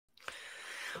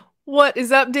What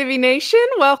is up, Divi Nation?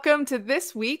 Welcome to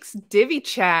this week's Divi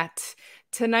Chat.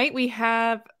 Tonight we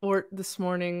have, or this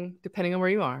morning, depending on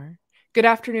where you are, good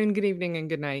afternoon, good evening, and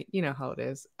good night. You know how it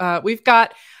is. We've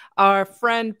got our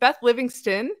friend Beth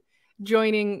Livingston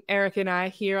joining Eric and I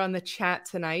here on the chat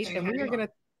tonight, and we are going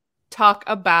to talk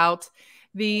about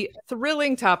the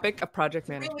thrilling topic of project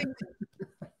management.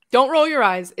 Don't roll your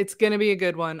eyes. It's going to be a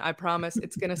good one. I promise.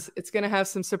 It's going to have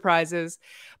some surprises.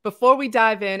 Before we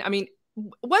dive in, I mean,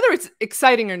 whether it's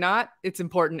exciting or not, it's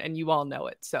important and you all know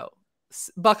it. So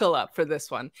buckle up for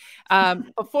this one.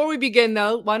 Before we begin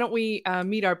though, why don't we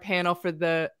meet our panel for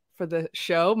the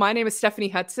show. My name is Stephanie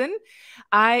Hudson.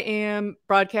 I am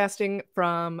broadcasting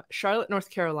from Charlotte, North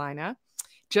Carolina,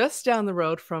 just down the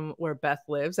road from where Beth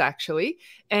lives, actually.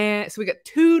 And so we got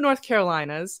two North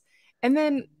Carolinas. And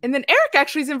then Eric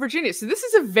actually is in Virginia. So this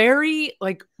is a very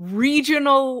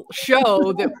regional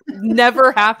show that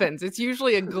never happens. It's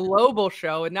usually a global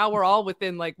show. And now we're all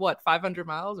within 500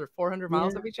 miles or 400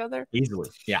 miles of each other? Easily.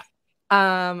 Yeah.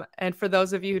 And for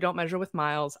those of you who don't measure with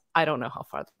miles, I don't know how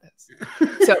far that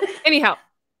is. So anyhow,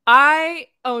 I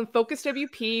own Focus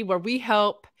WP, where we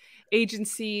help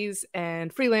agencies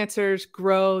and freelancers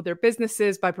grow their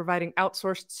businesses by providing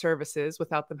outsourced services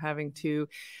without them having to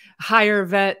hire,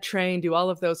 vet, train, do all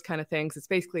of those kind of things. It's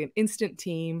basically an instant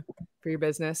team for your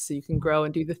business so you can grow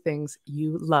and do the things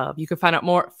you love. You can find out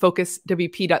more at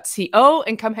focuswp.co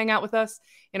and come hang out with us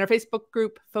in our Facebook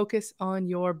group, Focus on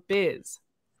Your Biz.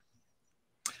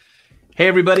 Hey,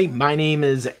 everybody. My name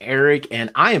is Eric,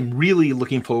 and I am really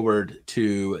looking forward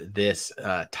to this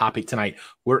topic tonight.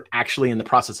 We're actually in the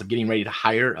process of getting ready to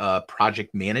hire a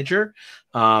project manager.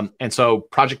 And so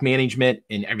project management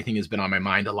and everything has been on my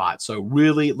mind a lot. So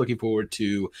really looking forward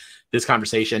to this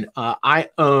conversation. I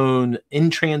own In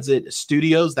Transit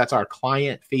Studios. That's our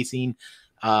client-facing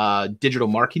digital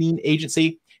marketing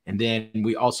agency. And then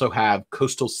we also have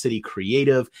Coastal City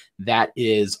Creative. That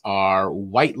is our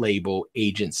white label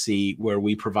agency where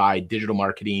we provide digital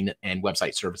marketing and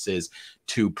website services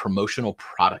to promotional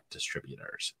product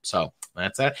distributors. So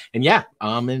that's that. And yeah,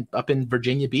 I'm up in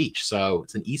Virginia Beach. So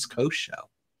it's an East Coast show.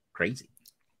 Crazy.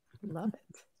 Love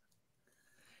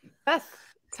it. Beth,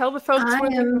 tell the folks where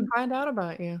they can find out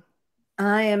about you.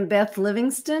 I am Beth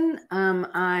Livingston.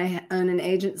 I own an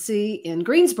agency in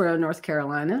Greensboro, North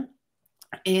Carolina.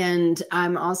 And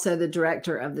I'm also the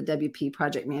director of the WP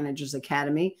Project Managers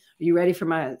Academy. Are you ready for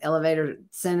my elevator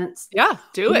sentence? Yeah,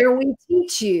 do it. Here we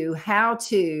teach you how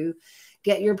to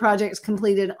get your projects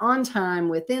completed on time,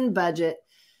 within budget,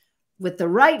 with the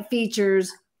right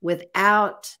features,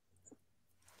 without.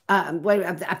 Wait,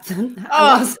 I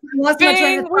lost my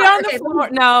train of thought. We're on the floor.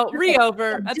 No,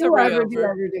 re-over. That's a re-over.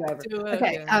 Do it.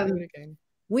 Okay.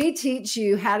 We teach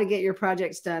you how to get your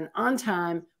projects done on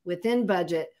time, within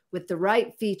budget, with the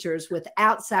right features,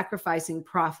 without sacrificing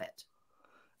profit.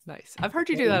 Nice. I've heard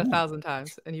you do that 1,000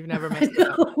 times and you've never messed it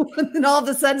up. And all of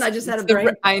a sudden I just had a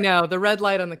brain. I know. The red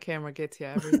light on the camera gets you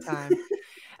every time.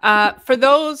 For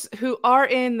those who are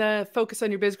in the Focus on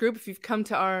Your Biz group, if you've come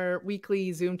to our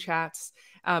weekly Zoom chats,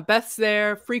 Beth's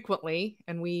there frequently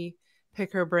and we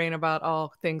pick her brain about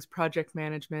all things project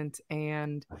management.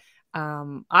 And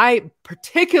I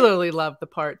particularly love the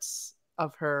parts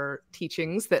of her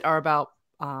teachings that are about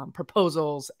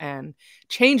proposals and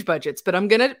change budgets, but I'm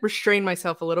going to restrain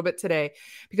myself a little bit today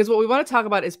because what we want to talk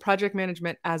about is project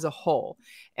management as a whole.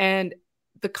 And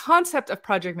the concept of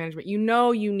project management, you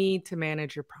need to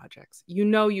manage your projects.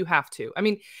 You have to. I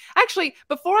mean, actually,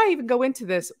 before I even go into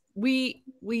this, we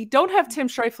don't have Tim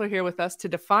Streifler here with us to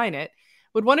define it.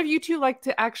 Would one of you two like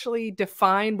to actually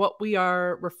define what we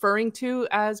are referring to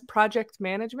as project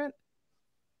management?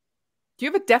 Do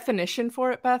you have a definition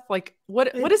for it, Beth?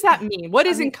 What does that mean? What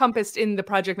is encompassed in the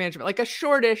project management? Like a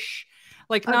shortish,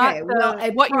 what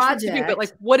you're supposed to do,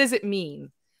 but what does it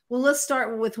mean? Well, let's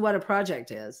start with what a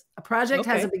project is. A project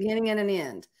has a beginning and an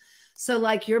end.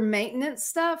 So your maintenance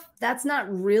stuff, that's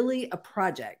not really a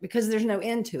project because there's no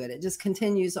end to it. It just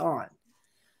continues on.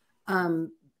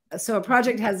 So a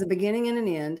project has a beginning and an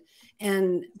end,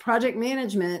 and project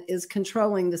management is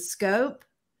controlling the scope,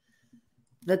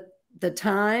 the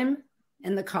time,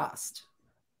 and the cost.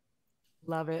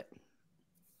 Love it.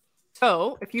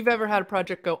 So if you've ever had a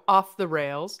project go off the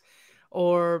rails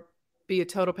or be a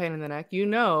total pain in the neck, you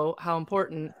know how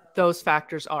important those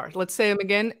factors are. Let's say them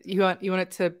again. You want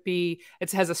it to be,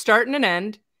 it has a start and an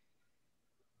end.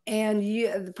 And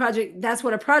the project, that's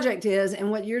what a project is.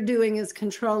 And what you're doing is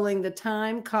controlling the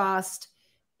time, cost,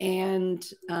 and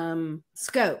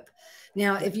scope.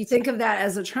 Now, if you think of that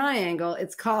as a triangle,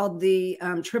 it's called the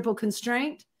triple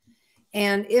constraint.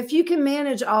 And if you can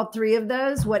manage all three of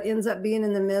those, what ends up being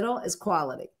in the middle is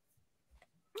quality.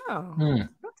 Oh,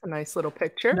 that's a nice little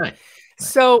picture. Nice.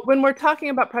 So when we're talking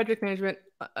about project management,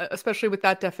 especially with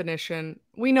that definition,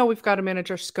 we know we've got to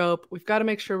manage our scope. We've got to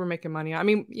make sure we're making money. I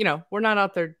mean, we're not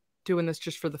out there doing this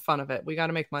just for the fun of it. We got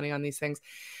to make money on these things.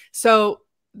 So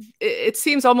it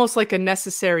seems almost like a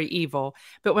necessary evil.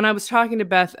 But when I was talking to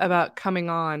Beth about coming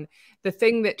on, the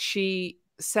thing that she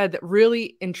said that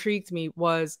really intrigued me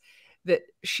was that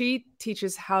she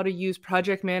teaches how to use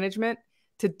project management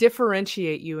to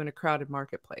differentiate you in a crowded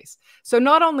marketplace. So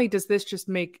not only does this just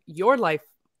make your life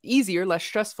easier, less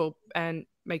stressful, and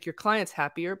make your clients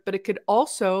happier, but it could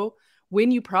also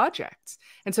win you projects.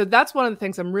 And so that's one of the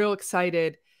things I'm real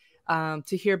excited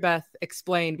to hear Beth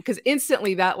explain, because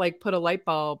instantly that like put a light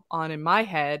bulb on in my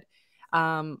head,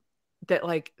 that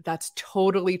like, that's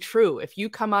totally true. If you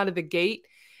come out of the gate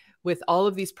with all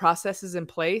of these processes in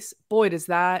place, boy, does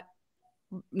that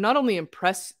not only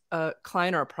impress a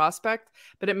client or a prospect,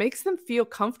 but it makes them feel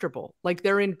comfortable, like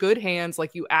they're in good hands,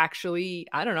 like you actually,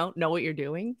 I don't know what you're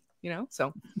doing,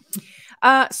 So,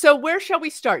 so where shall we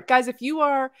start, guys? If you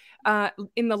are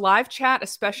in the live chat,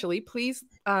 especially, please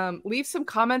leave some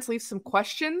comments, leave some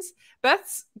questions.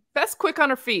 Beth's quick on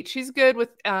her feet. She's good with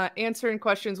answering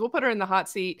questions. We'll put her in the hot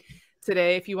seat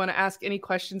today if you want to ask any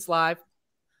questions live.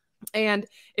 And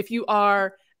if you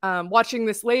are watching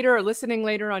this later or listening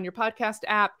later on your podcast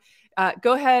app,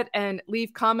 go ahead and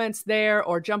leave comments there,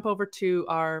 or jump over to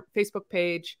our Facebook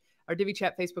page, our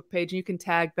DiviChat Facebook page, and you can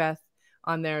tag Beth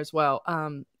on there as well,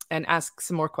 and ask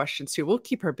some more questions too. We'll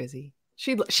keep her busy.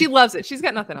 She loves it. She's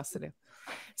got nothing else to do.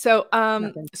 So,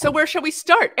 so where shall we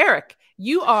start? Eric,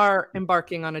 you are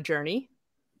embarking on a journey.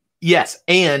 Yes.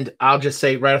 And I'll just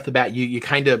say right off the bat, you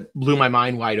kind of blew my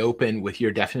mind wide open with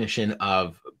your definition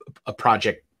of a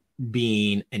project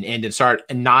being an end and start,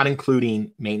 and not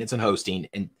including maintenance and hosting.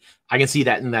 And I can see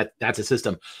that, and that's a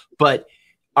system. But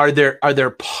are there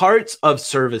parts of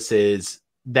services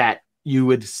that you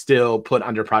would still put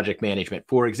under project management?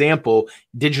 For example,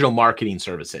 digital marketing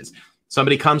services.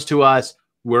 Somebody comes to us,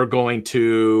 we're going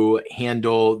to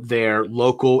handle their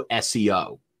local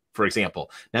SEO, for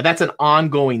example. Now that's an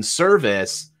ongoing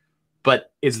service,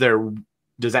 but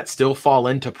does that still fall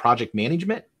into project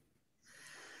management?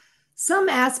 Some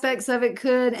aspects of it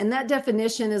could, and that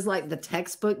definition is like the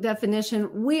textbook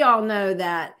definition. We all know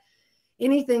that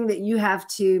anything that you have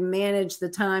to manage the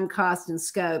time, cost, and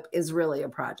scope is really a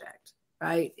project,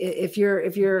 right? If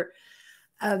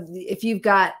you've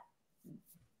got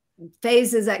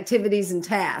phases, activities, and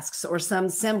tasks, or some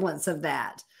semblance of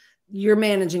that, you're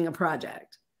managing a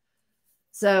project.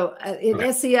 So in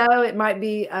SEO, it might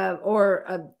be,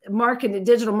 or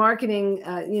digital marketing,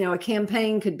 a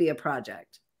campaign could be a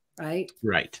project. Right.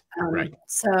 Right.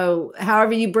 So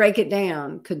however you break it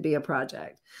down could be a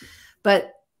project.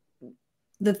 But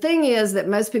the thing is that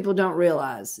most people don't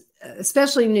realize,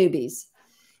 especially newbies,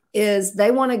 is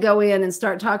they want to go in and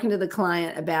start talking to the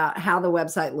client about how the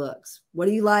website looks. What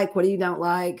do you like? What do you don't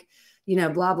like?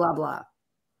 Blah, blah, blah.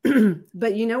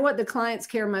 But you know what the clients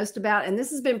care most about? And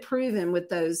this has been proven with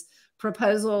those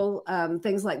proposal,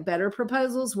 things like better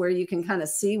proposals, where you can kind of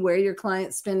see where your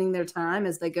client's spending their time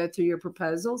as they go through your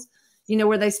proposals. You know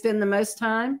where they spend the most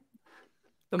time?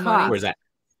 The cost. money. Where's that?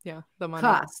 Yeah, the money.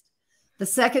 Cost. The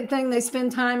second thing they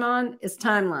spend time on is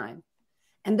timeline.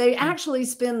 And they actually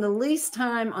spend the least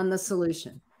time on the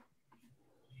solution.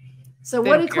 So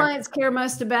what do clients care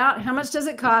most about? How much does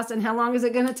it cost and how long is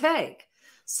it going to take?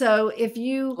 So if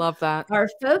you love that, are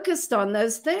focused on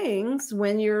those things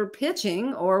when you're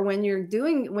pitching, or when you're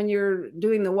doing the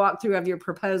walkthrough of your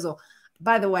proposal.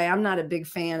 By the way, I'm not a big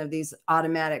fan of these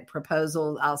automatic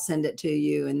proposals. I'll send it to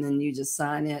you and then you just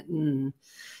sign it. And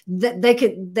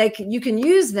you can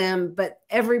use them, but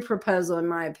every proposal, in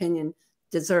my opinion,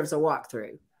 deserves a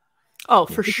walkthrough. Oh,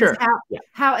 for sure.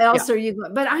 How else are you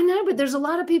going? But I know, but there's a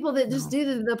lot of people that just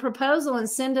do the proposal and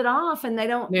send it off, and they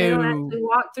don't actually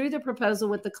walk through the proposal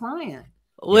with the client.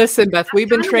 Listen, Beth, we've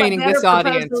been training this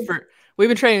audience we've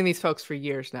been training these folks for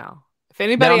years now. If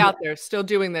anybody out there is still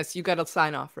doing this, you got to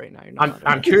sign off right now.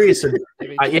 I'm curious.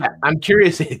 I'm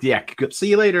curious. Yeah. See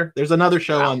you later. There's another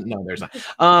show on. No, there's not.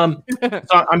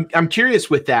 So I'm curious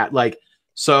with that. Like,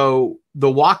 so the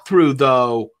walkthrough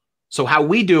though. So how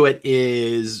we do it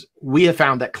is we have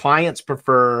found that clients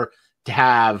prefer to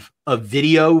have a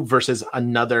video versus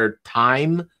another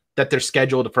time that they're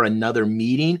scheduled for another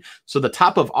meeting. So the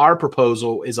top of our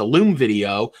proposal is a Loom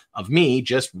video of me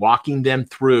just walking them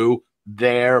through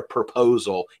their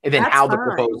proposal and then the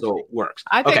proposal works.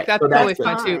 I think that's totally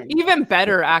fine too. Even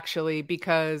better, actually,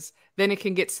 because then it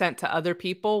can get sent to other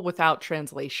people without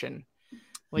translation.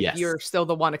 Like Yes. you're still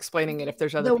the one explaining it if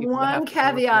there's other The people. one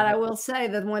caveat I will say,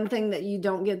 that one thing that you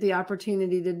don't get the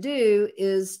opportunity to do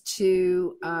is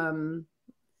to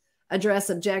address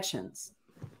objections.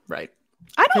 Right.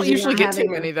 I don't 'Cause you're usually not get too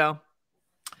having many though.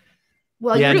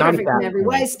 Well, Yeah, you're not perfect in exactly. every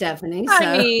way, Stephanie. I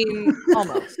so- mean,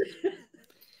 almost.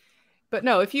 But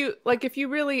no, if you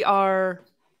really are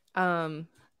scoping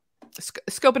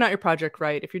out your project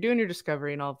right, if you're doing your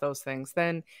discovery and all of those things,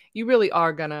 then you really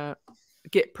are gonna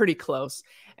get pretty close.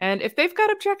 And if they've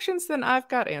got objections, then I've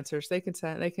got answers. We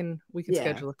can Yeah.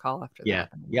 schedule a call after Yeah.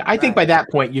 that. Yeah. I think by that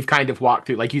point, you've kind of walked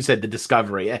through, like you said, the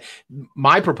discovery.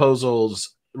 My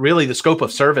proposals, really the scope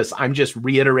of service, I'm just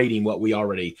reiterating what we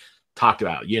already talked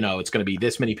about. You know, it's going to be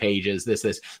this many pages,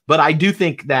 this. But I do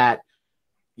think that,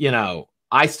 you know,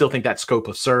 I still think that scope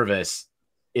of service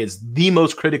is the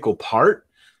most critical part,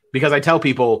 because I tell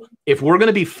people, if we're going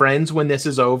to be friends when this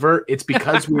is over, it's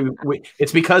because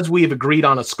it's because we've agreed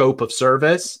on a scope of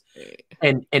service,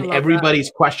 and everybody's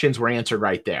questions were answered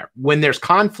right there. When there's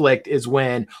conflict is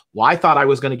when, well, I thought I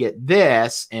was going to get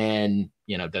this, and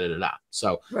you know,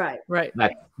 So right.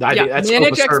 That's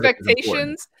manage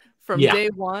expectations from Yeah. day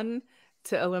one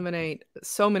to eliminate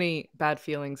so many bad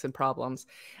feelings and problems.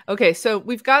 Okay, so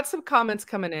we've got some comments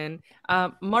coming in.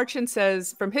 Marchin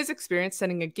says, from his experience,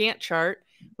 sending a Gantt chart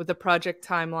with a project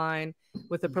timeline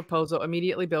with a proposal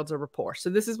immediately builds a rapport.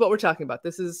 So this is what we're talking about.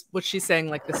 This is what she's saying.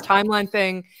 Like, this timeline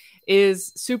thing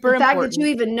is super important. The fact that you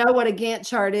even know what a Gantt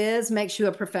chart is makes you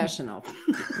a professional.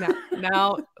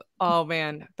 Now, oh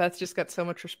man, that's just got so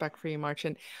much respect for you,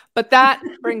 Marchin. But that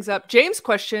brings up James'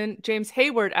 question. James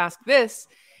Hayward asked this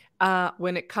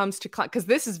when it comes to because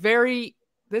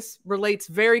this relates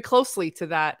very closely to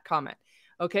that comment.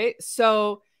 Okay,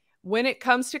 so when it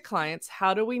comes to clients,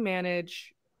 how do we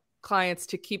manage clients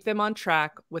to keep them on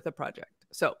track with a project?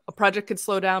 So a project could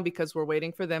slow down because we're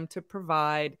waiting for them to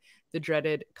provide the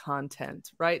dreaded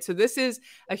content, right? So this is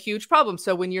a huge problem.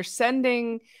 So when you're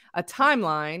sending a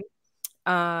timeline,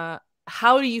 how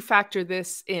do you factor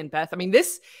this in, Beth? I mean,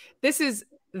 this is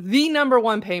the number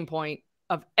one pain point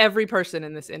of every person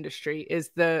in this industry, is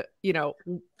the, you know,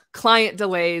 client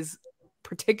delays,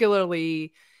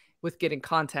 particularly with getting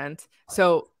content.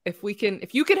 So if you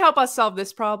can help us solve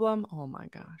this problem, oh my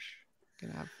gosh, we're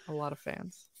gonna have a lot of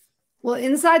fans. Well,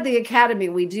 inside the Academy,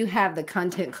 we do have the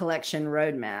content collection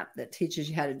roadmap that teaches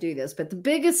you how to do this. But the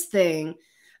biggest thing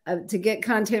to get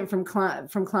content from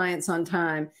clients on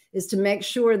time is to make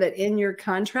sure that in your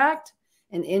contract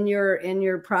and in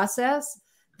your process,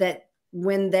 that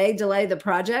when they delay the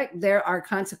project, there are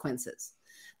consequences.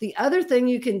 The other thing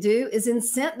you can do is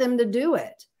incent them to do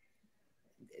it.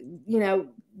 You know,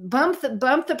 bump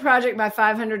the project by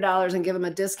 $500 and give them a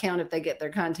discount if they get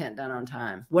their content done on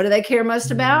time. What do they care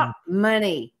most about?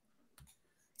 Money.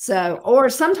 So, or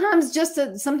sometimes just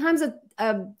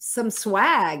some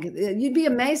swag. You'd be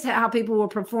amazed at how people will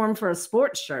perform for a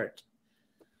sports shirt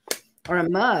or a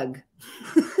mug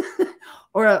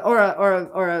or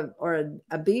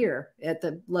a beer at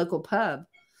the local pub.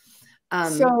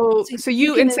 So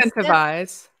you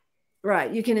incentivize.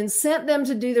 Right. You can incent them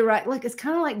to do the right. Like, it's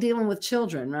kind of like dealing with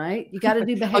children, right? You got to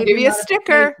do behavior. I'll give you a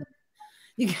sticker.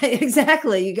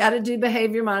 Exactly. You got to do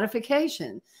behavior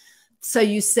modification. So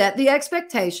you set the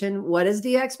expectation. What is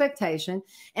the expectation?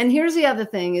 And here's the other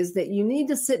thing, is that you need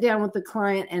to sit down with the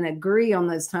client and agree on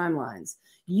those timelines.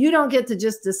 You don't get to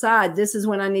just decide, this is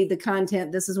when I need the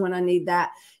content, this is when I need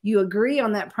that. You agree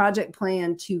on that project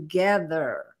plan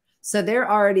together. So they're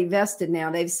already vested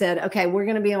now. They've said, okay, we're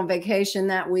going to be on vacation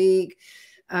that week.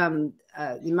 In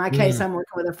my case, I'm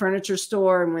working with a furniture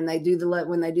store, and when they do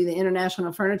the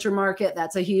international furniture market,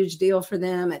 that's a huge deal for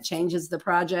them. It changes the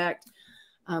project,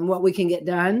 what we can get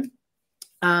done.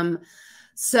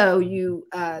 So you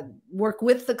work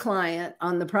with the client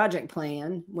on the project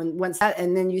plan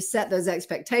and then you set those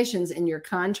expectations in your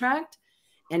contract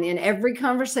and in every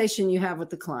conversation you have with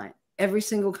the client. Every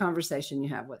single conversation you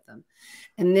have with them.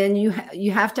 And then you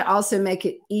have to also make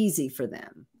it easy for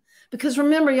them. Because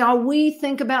remember, y'all, we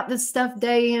think about this stuff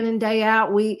day in and day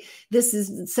out. This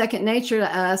is second nature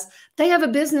to us. They have a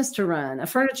business to run, a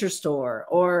furniture store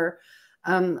or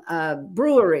a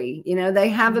brewery. You know, they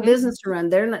have a business to run.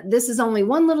 This is only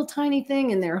one little tiny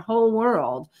thing in their whole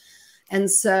world.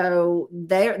 And so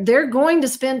they're going to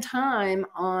spend time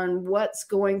on what's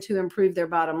going to improve their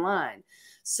bottom line.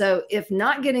 So if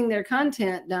not getting their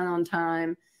content done on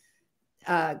time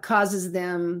causes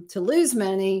them to lose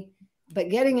money, but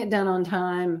getting it done on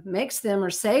time makes them or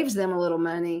saves them a little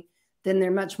money, then they're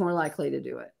much more likely to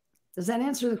do it. Does that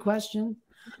answer the question?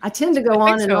 I tend to go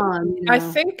on and on. You know?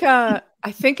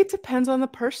 I think it depends on the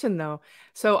person, though.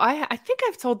 So I think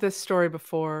I've told this story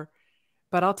before,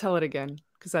 but I'll tell it again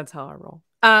because that's how I roll.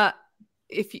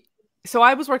 So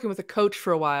I was working with a coach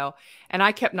for a while, and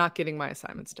I kept not getting my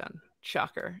assignments done.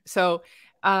 Shocker. So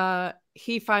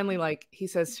he finally, he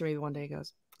says to me one day, he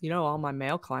goes, all my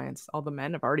male clients, all the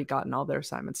men have already gotten all their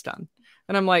assignments done.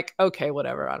 And I'm like, okay,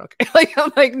 whatever. I don't care.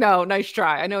 I'm like, no, nice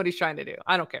try. I know what he's trying to do.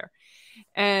 I don't care.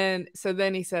 And so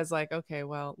then he says okay,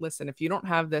 well, listen, if you don't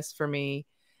have this for me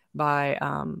by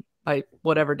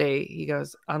whatever day, he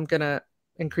goes, I'm going to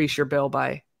increase your bill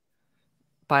by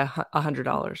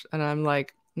 $100. And I'm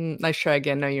like, nice try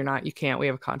again. No, you're not. You can't. We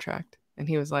have a contract. And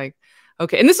he was like,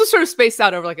 okay. And this was sort of spaced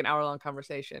out over an hour-long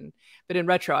conversation. But in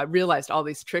retro, I realized all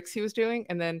these tricks he was doing.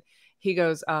 And then he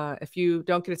goes, if you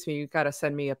don't get it to me, you got to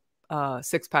send me a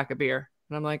 6-pack of beer.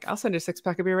 And I'm like, I'll send you a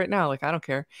 6-pack of beer right now. I don't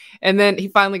care. And then he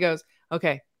finally goes,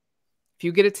 okay, if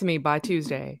you get it to me by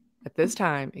Tuesday at this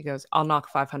time, he goes, I'll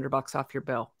knock $500 off your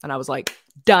bill. And I was like,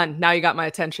 done. Now you got my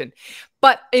attention.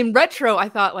 But in retro, I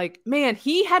thought man,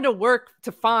 he had to work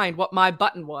to find what my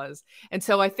button was. And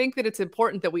so I think that it's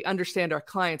important that we understand our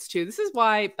clients too. This is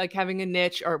why having a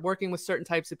niche or working with certain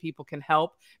types of people can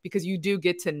help, because you do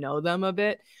get to know them a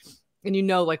bit,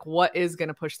 and what is going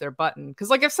to push their button.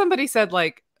 Because if somebody said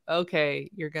okay,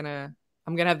 I'm going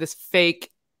to have this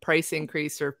fake price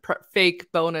increase or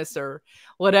fake bonus or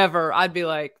whatever, I'd be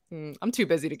like, I'm too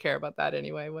busy to care about that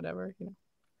anyway, whatever.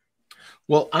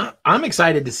 Well, I'm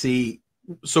excited to see.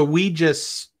 So we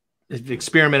just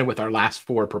experimented with our last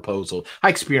 4 proposals. I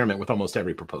experiment with almost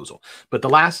every proposal, but the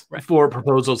last 4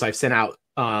 proposals I've sent out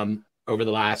over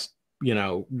the last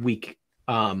week.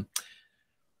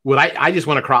 What I just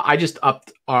want to I just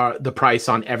upped the price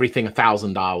on everything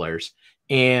 $1,000,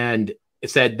 and it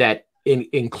said that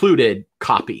included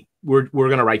copy. We're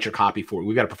going to write your copy for you.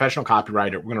 We've got a professional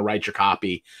copywriter. We're going to write your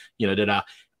copy.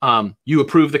 You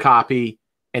approve the copy,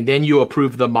 and then you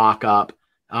approve the mock-up.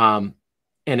 And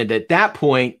at that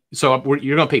point, so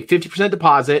you're going to pay 50%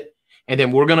 deposit, and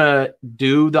then we're going to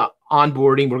do the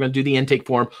onboarding. We're going to do the intake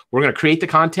form. We're going to create the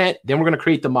content. Then we're going to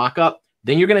create the mock-up.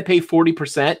 Then you're going to pay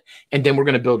 40%, and then we're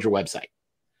going to build your website.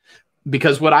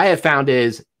 Because what I have found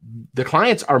is the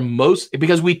clients are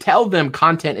because we tell them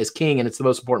content is king and it's the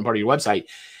most important part of your website.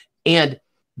 And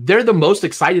they're the most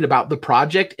excited about the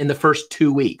project in the first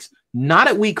 2 weeks, not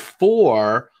at week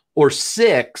 4 or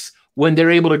 6, when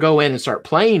they're able to go in and start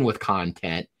playing with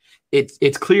content.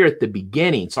 It's clear at the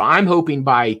beginning. So I'm hoping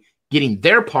by getting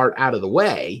their part out of the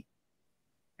way,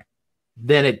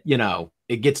 then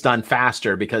it gets done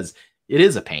faster, because it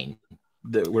is a pain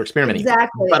that we're experimenting.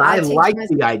 Exactly. But I like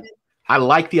the idea. I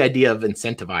like the idea of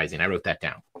incentivizing. I wrote that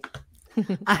down.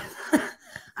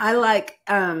 I like,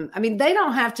 they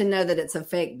don't have to know that it's a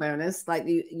fake bonus.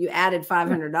 You added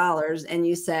 $500 and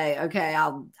you say, okay,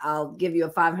 I'll give you a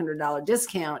 $500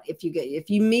 discount if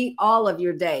you meet all of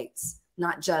your dates,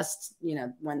 not just,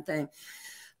 one thing.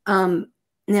 Now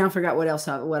I forgot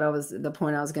the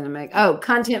point I was going to make. Oh,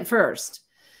 content first.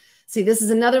 See, this is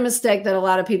another mistake that a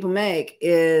lot of people make,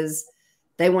 is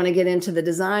they want to get into the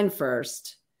design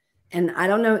first. And I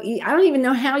don't even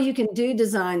know how you can do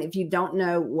design if you don't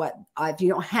know if you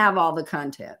don't have all the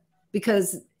content,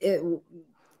 because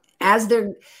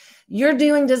you're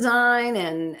doing design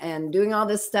and doing all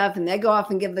this stuff, and they go off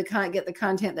and get the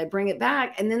content, they bring it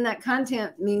back. And then that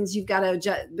content means you've got to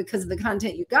adjust, because the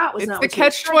content you got was not the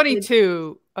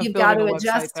catch-22. You've got to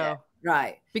adjust it.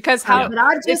 Right. Because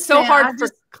it's so hard for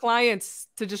clients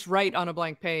to just write on a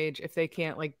blank page if they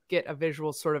can't get a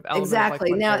visual sort of element.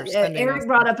 Exactly. Now, Eric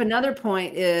brought up another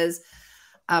point, is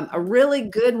a really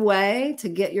good way to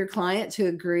get your client to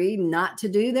agree not to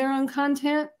do their own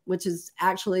content, which is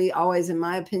actually always, in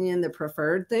my opinion, the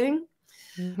preferred thing,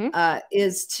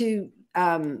 is to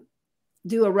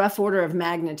do a rough order of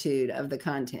magnitude of the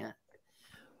content,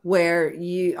 where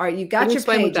you got your pages,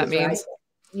 what that means. Right?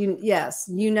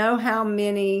 You know how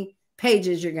many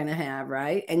pages you're going to have,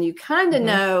 right? And you kind of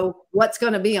know what's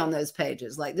going to be on those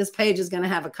pages. This page is going to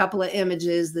have a couple of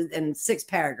images and 6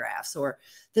 paragraphs, or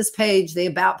this page, the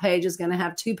about page, is going to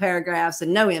have 2 paragraphs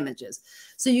and no images.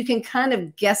 So you can kind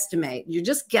of guesstimate. You're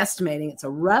just guesstimating. It's a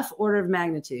rough order of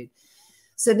magnitude.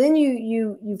 So then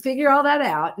you figure all that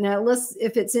out. Now,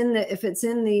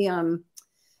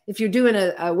 if you're doing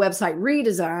a website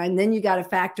redesign, then you got to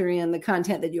factor in the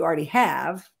content that you already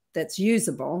have that's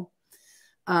usable.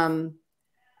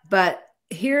 But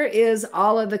here is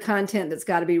all of the content that's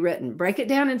got to be written. Break it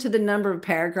down into the number of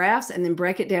paragraphs, and then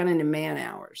break it down into man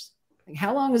hours.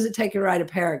 How long does it take you to write a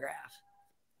paragraph?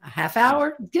 A half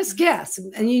hour? Just guess.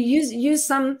 And you use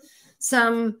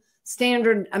some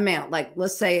standard amount,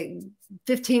 let's say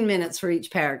 15 minutes for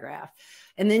each paragraph.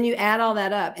 And then you add all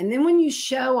that up. And then when you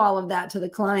show all of that to the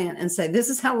client and say, this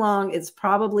is how long it's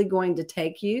probably going to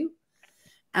take you,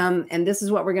 and this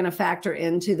is what we're going to factor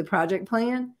into the project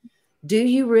plan. Do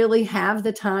you really have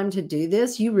the time to do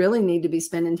this? You really need to be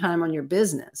spending time on your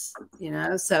business, you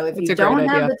know? So if you don't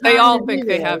have the time, they all think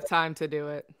they have time to do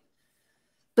it.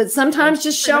 But sometimes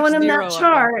just showing them that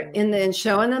chart and then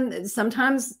showing them,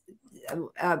 sometimes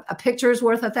a picture is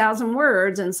worth 1,000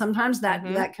 words, and sometimes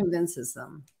that convinces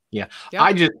them. Yeah.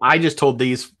 I just told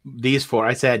these four,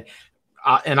 I said,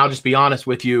 and I'll just be honest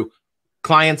with you,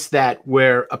 clients that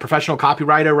where a professional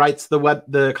copywriter writes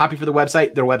the copy for the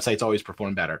website, their websites always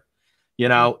perform better, you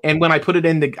know? And when I put it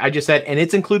in I just said, and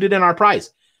it's included in our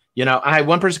price, you know, and I had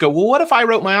one person go, well, what if I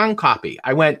wrote my own copy?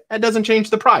 I went, that doesn't change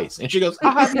the price. And she goes,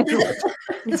 I'll have you do it.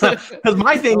 Because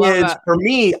my thing is, for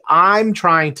me, I'm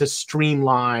trying to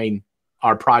streamline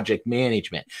our project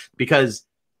management, because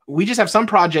we just have some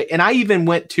project. And I even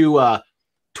went to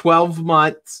 12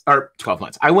 months.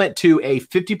 I went to a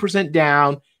 50%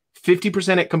 down,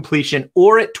 50% at completion,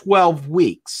 or at 12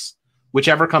 weeks,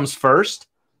 whichever comes first.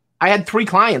 I had 3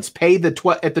 clients pay at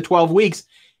the 12 weeks,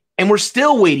 and we're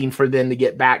still waiting for them to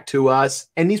get back to us.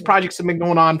 And these projects have been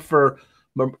going on for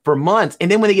months.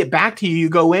 And then when they get back to you, you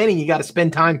go in and you got to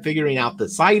spend time figuring out the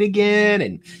site again.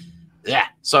 And yeah,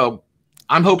 so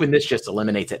I'm hoping this just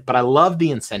eliminates it. But I love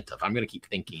the incentive. I'm going to keep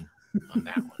thinking on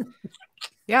that one.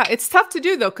 Yeah, it's tough to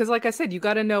do though, because like I said, you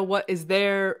got to know what's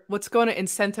going to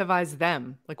incentivize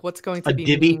them, like what's going to be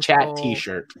Divi Chat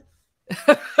T-shirt.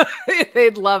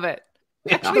 They'd love it.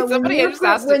 Yeah. Actually, somebody just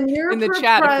asked in the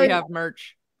chat if we have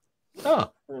merch.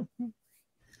 Oh,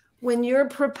 when you're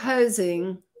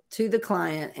proposing to the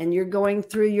client and you're going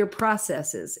through your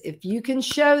processes, if you can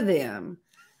show them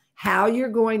how you're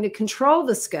going to control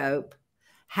the scope,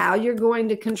 how you're going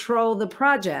to control the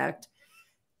project,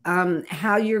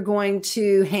 how you're going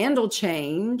to handle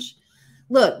change.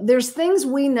 Look, there's things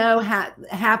we know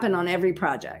happen on every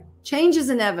project. Change is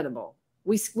inevitable.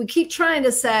 We keep trying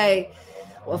to say,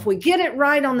 well, if we get it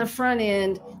right on the front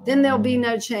end, then there'll be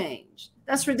no change.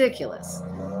 That's ridiculous.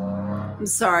 I'm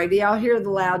sorry. Do y'all hear the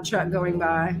loud truck going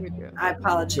by? I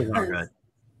apologize.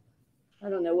 I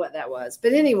don't know what that was.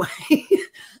 But anyway,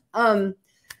 now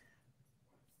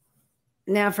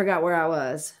I forgot where I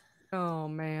was. Oh,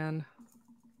 man.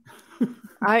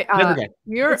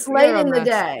 It's late in the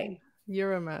day.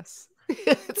 You're a mess.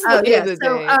 It's late in the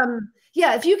day.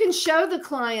 Yeah, if you can show the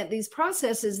client these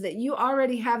processes that you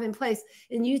already have in place,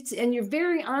 and you're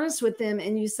very honest with them,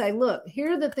 and you say, look,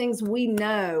 here are the things we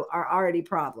know are already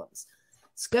problems.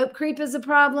 Scope creep is a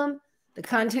problem. The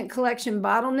content collection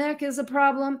bottleneck is a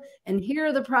problem. And here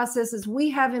are the processes we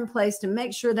have in place to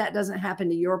make sure that doesn't happen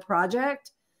to your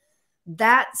project.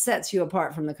 That sets you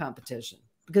apart from the competition,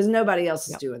 because nobody else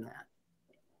is doing that.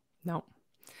 No.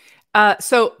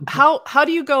 So how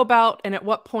do you go about, and at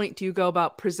what point do you go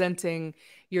about presenting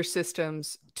your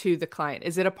systems to the client?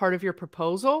 Is it a part of your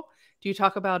proposal? Do you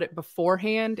talk about it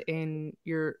beforehand in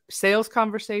your sales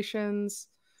conversations?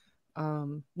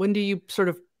 When do you sort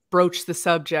of broach the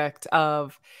subject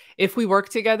of, if we work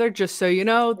together, just so you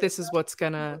know, this is what's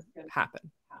going to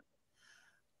happen?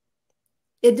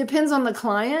 It depends on the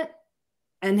client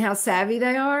and how savvy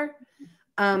they are.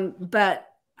 But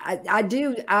I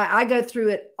go through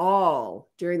it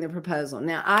all during the proposal.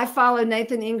 Now, I follow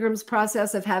Nathan Ingram's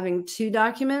process of having 2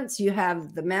 documents. You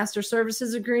have the master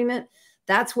services agreement.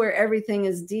 That's where everything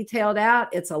is detailed out.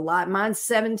 It's a lot. Mine's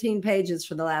 17 pages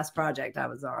for the last project I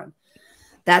was on.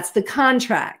 That's the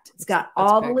contract. It's got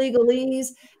all the legalese.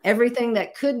 Everything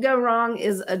that could go wrong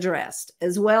is addressed,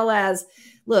 as well as,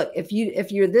 look, if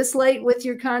you're this late with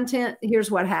your content, here's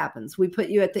what happens. We put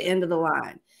you at the end of the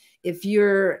line. If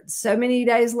you're so many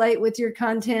days late with your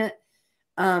content,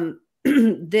 then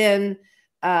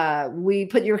we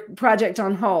put your project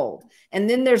on hold. And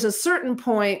then there's a certain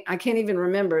point, I can't even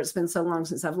remember, it's been so long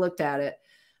since I've looked at it,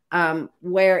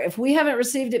 where if we haven't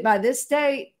received it by this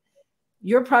date,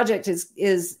 your project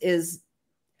is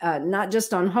not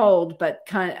just on hold, but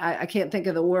I can't think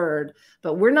of the word,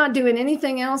 but we're not doing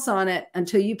anything else on it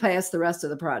until you pay us the rest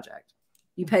of the project.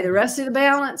 You pay the rest of the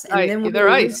balance, and then we'll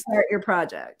restart your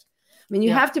project. I mean,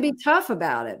 you have to be tough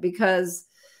about it, because,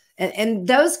 and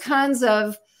those kinds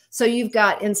of, so you've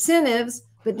got incentives,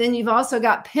 but then you've also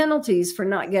got penalties for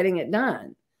not getting it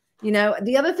done. You know,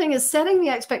 the other thing is setting the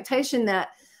expectation that,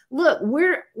 look,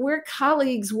 we're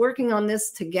colleagues working on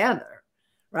this together,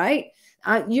 right?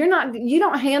 You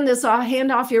don't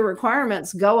hand off your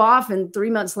requirements, go off, and 3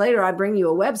 months later, I bring you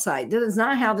a website. That is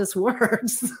not how this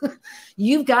works.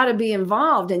 You've got to be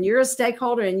involved, and you're a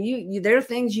stakeholder, and there are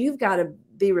things you've got to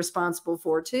be responsible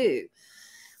for too.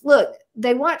 Look,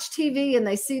 they watch TV and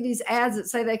they see these ads that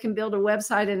say they can build a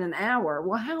website in an hour.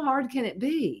 Well, how hard can it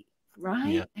be?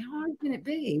 right? Yeah. How hard can it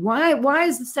be? Why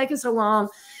is this taking so long?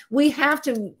 We have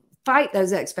to fight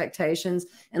those expectations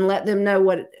and let them know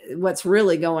what's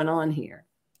really going on here.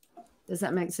 Does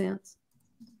that make sense?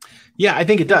 Yeah, I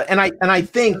think it does. And I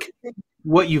think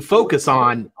what you focus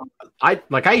on, I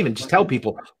even just tell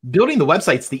people, building the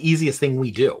website's the easiest thing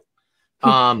we do.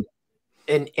 And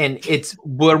it's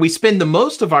where we spend the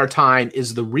most of our time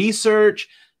is the research,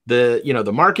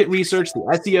 the market research, the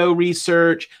SEO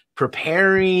research,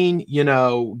 preparing,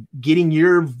 getting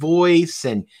your voice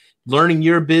and learning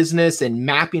your business and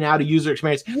mapping out a user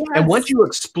experience. Yes. And once you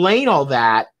explain all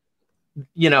that,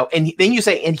 and then you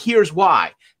say, and here's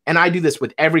why. And I do this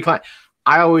with every client.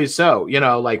 I always we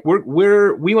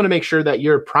want to make sure that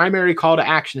your primary call to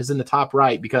action is in the top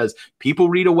right, because people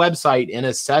read a website in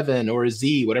a 7 or a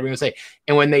Z, whatever you want to say.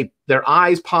 And when their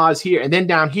eyes pause here, and then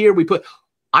down here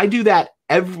I do that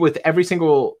with every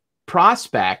single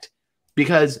prospect,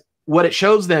 because what it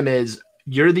shows them is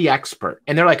you're the expert.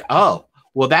 And they're like, oh,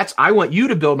 well, I want you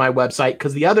to build my website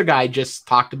because the other guy just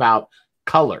talked about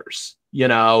colors,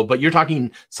 but you're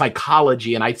talking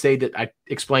psychology. And I'd say that I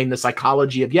explained the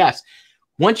psychology of yes.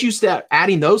 Once you start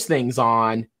adding those things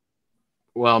on,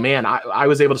 well, man, I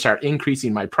was able to start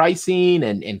increasing my pricing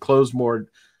and close more,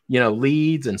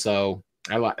 leads. And so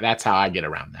that's how I get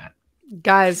around that.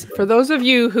 Guys, for those of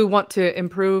you who want to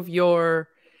improve your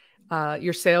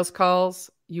sales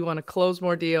calls, you want to close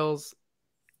more deals,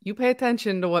 you pay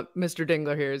attention to what Mr.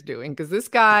 Dingler here is doing, because this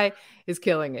guy is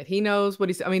killing it. He knows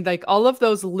what all of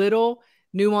those little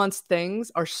nuanced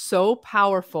things are so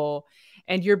powerful,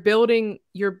 and you're building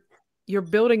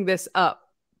this up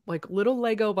like little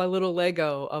Lego by little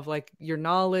Lego of like your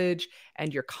knowledge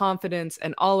and your confidence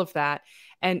and all of that.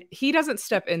 And he doesn't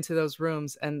step into those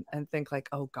rooms and think like,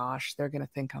 oh gosh, they're going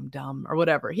to think I'm dumb or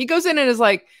whatever. He goes in and is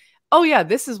like, oh yeah,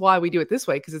 this is why we do it this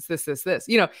way, because it's this.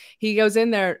 He goes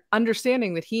in there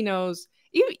understanding that he knows.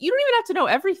 You don't even have to know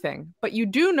everything, but you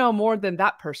do know more than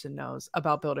that person knows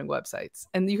about building websites.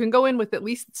 And you can go in with at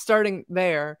least starting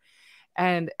there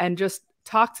and just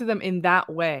talk to them in that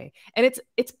way. And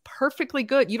it's perfectly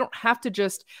good. You don't have to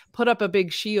just put up a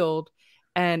big shield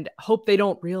and hope they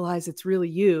don't realize it's really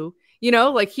you.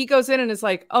 He goes in and is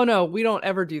like, oh no, we don't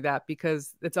ever do that,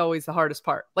 because it's always the hardest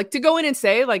part. Like, to go in and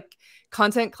say like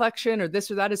content collection or this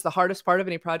or that is the hardest part of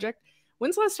any project.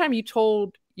 When's the last time you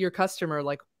told your customer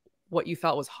like what you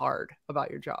thought was hard about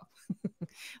your job?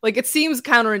 Like, it seems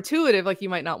counterintuitive, like you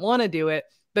might not want to do it.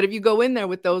 But if you go in there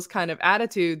with those kind of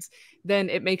attitudes, then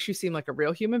it makes you seem like a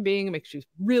real human being. It makes you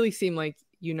really seem like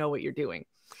you know what you're doing.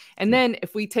 And then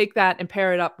if we take that and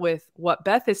pair it up with what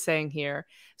Beth is saying here,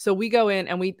 so we go in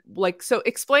and so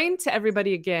explain to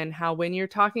everybody again how when you're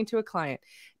talking to a client,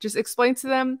 just explain to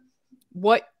them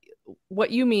what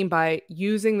you mean by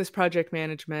using this project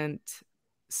management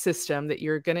system that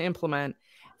you're going to implement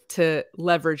to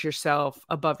leverage yourself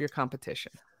above your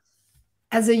competition.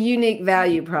 As a unique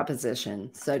value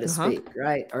proposition, so to speak,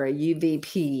 right? Or a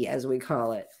UVP, as we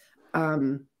call it.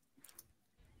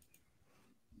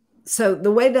 So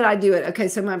the way that I do it, okay,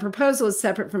 so my proposal is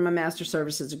separate from a master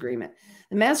services agreement.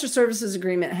 The master services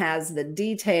agreement has the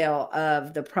detail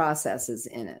of the processes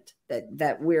in it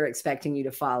that we're expecting you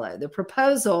to follow. The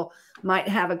proposal might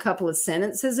have a couple of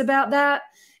sentences about that,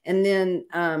 and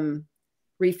then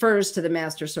refers to the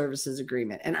master services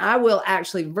agreement. And I will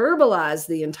actually verbalize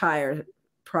the entire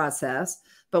process,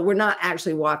 but we're not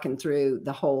actually walking through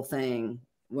the whole thing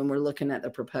when we're looking at the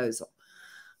proposal.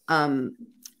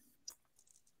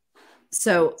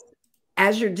 So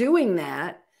as you're doing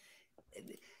that,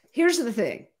 here's the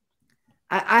thing.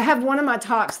 I have one of my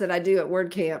talks that I do at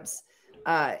WordCamps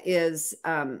is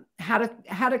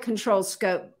how to control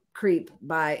scope creep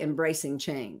by embracing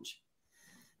change.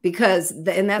 Because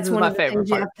that's one of the things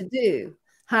you have to do.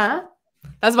 Huh?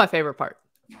 That's my favorite part.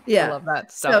 Yeah. I love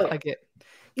that stuff. I geek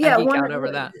out over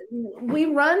that. We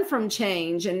run from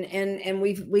change and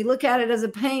we look at it as a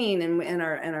pain and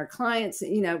our clients,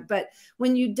 but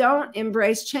when you don't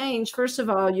embrace change, first of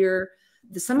all,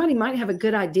 somebody might have a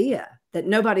good idea that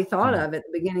nobody thought of at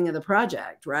the beginning of the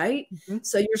project, right? Mm-hmm.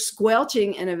 So you're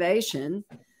squelching innovation.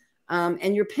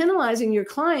 And you're penalizing your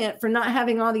client for not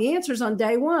having all the answers on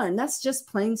day one. That's just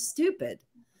plain stupid.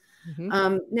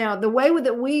 Mm-hmm. Now, the way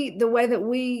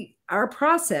that our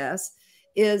process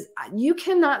is, you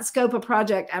cannot scope a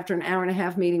project after an hour and a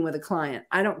half meeting with a client.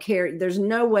 I don't care. There's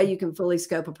no way you can fully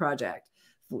scope a project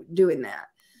doing that.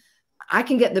 I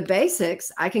can get the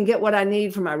basics. I can get what I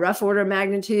need for my rough order of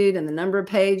magnitude and the number of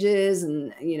pages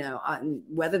and,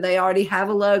 whether they already have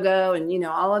a logo and,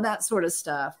 all of that sort of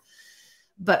stuff.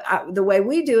 But the way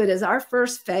we do it is our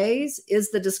first phase is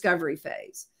the discovery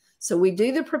phase. So we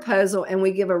do the proposal and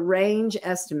we give a range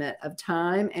estimate of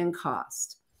time and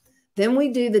cost. Then we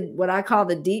do what I call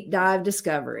the deep dive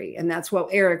discovery. And that's what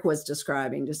Eric was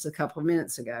describing just a couple of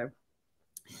minutes ago.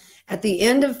 At the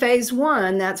end of phase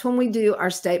one, that's when we do our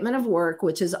statement of work,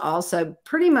 which is also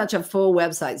pretty much a full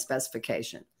website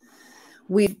specification.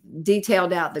 We've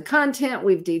detailed out the content.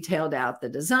 We've detailed out the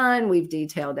design. We've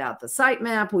detailed out the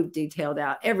sitemap. We've detailed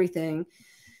out everything.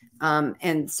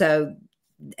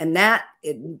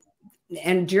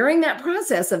 And during that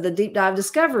process of the deep dive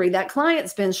discovery, that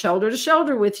client's been shoulder to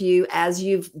shoulder with you as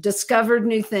you've discovered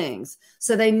new things.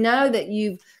 So they know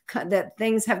that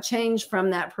things have changed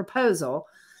from that proposal.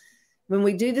 When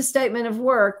we do the statement of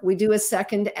work, we do a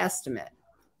second estimate.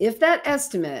 If that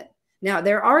estimate, now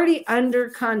they're already under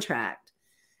contract,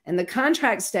 and the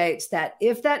contract states that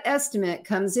if that estimate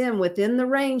comes in within the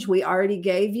range we already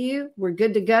gave you, we're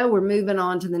good to go. We're moving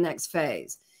on to the next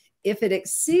phase. If it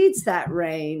exceeds that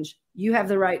range, you have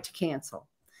the right to cancel.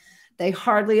 They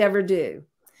hardly ever do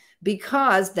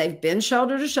because they've been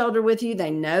shoulder to shoulder with you.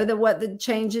 They know that what the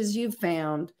changes you've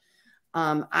found.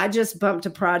 I just bumped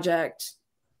a project.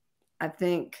 I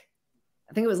think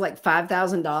it was like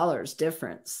 $5,000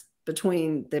 difference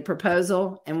between the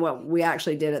proposal and what we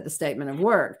actually did at the statement of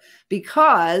work,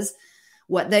 because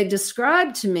what they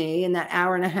described to me in that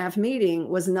hour-and-a-half meeting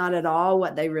was not at all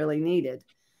what they really needed.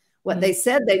 What they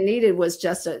said they needed was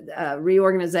just a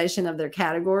reorganization of their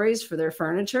categories for their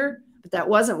furniture, but that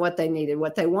wasn't what they needed.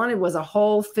 What they wanted was a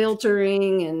whole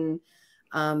filtering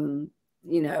and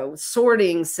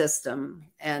sorting system,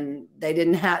 and they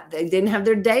didn't have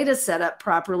their data set up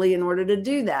properly in order to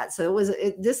do that. So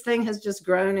this thing has just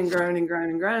grown and grown and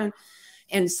grown and grown.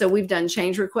 And so we've done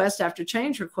change request after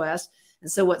change request.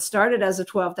 And so what started as a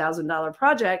 $12,000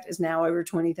 project is now over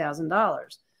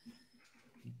 $20,000.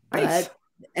 Nice.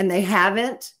 And they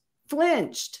haven't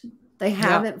flinched. They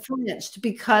haven't flinched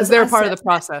because they're part of the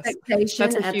process.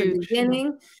 Expectation at the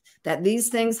beginning that these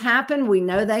things happen. We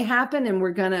know they happen, and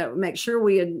we're going to make sure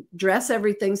we address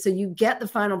everything so you get the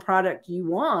final product you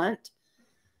want,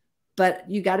 but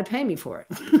you got to pay me for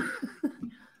it.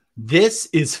 This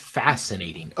is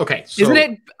fascinating. Okay. So isn't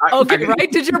it? Okay,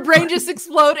 right? Did your brain just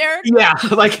explode, Eric? Yeah.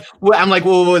 I'm like,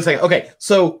 well, wait a second. Okay.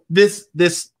 So this,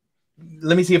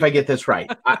 let me see if I get this right.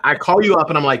 I call you up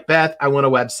and I'm like, Beth, I want a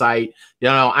website.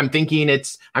 I'm thinking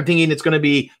it's going to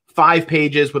be 5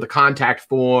 pages with a contact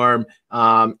form.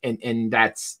 And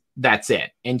that's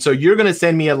it. And so you're going to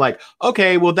send me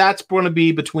okay, well, that's going to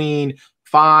be between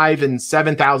 $5,000 and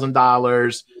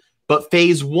 $7,000. But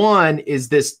phase one is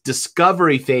this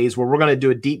discovery phase where we're going to do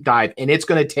a deep dive, and it's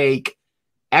going to take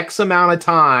X amount of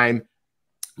time.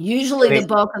 Usually the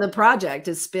bulk of the project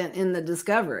is spent in the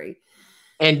discovery.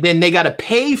 And then they got to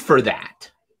pay for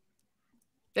that.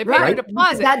 They pay a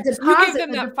deposit. That deposit. You give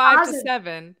them that 5 to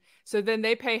 7, so then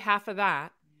they pay half of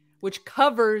that, which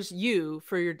covers you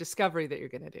for your discovery that you're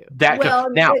going to do.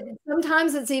 Now,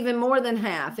 sometimes it's even more than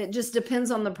half. It just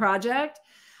depends on the project.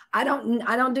 I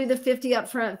don't do the 50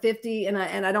 upfront, 50, and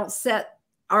I don't set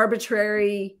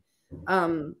arbitrary,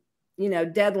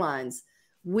 deadlines.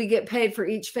 We get paid for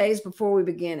each phase before we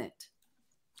begin it.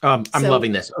 I'm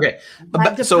loving this. Okay.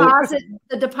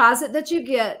 The deposit that you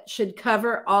get should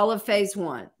cover all of phase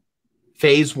one.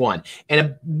 Phase one.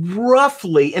 And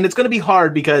roughly, and it's going to be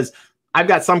hard because I've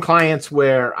got some clients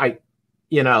where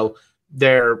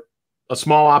they're a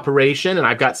small operation, and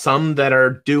I've got some that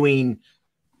are doing,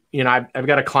 I've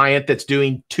got a client that's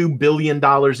doing $2 billion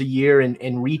a year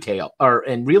in retail or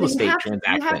in real estate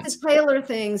transactions. You have to tailor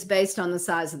things based on the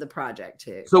size of the project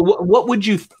too. So what would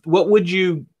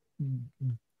you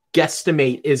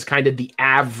guesstimate is kind of the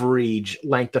average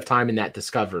length of time in that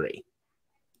discovery?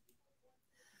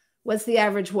 What's the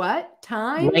average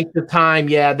time? Length of time,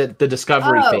 yeah, the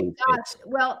discovery phase. Gosh.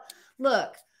 Well,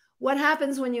 look, what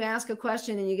happens when you ask a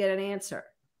question and you get an answer?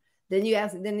 Then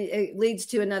it leads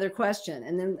to another question,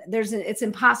 and then it's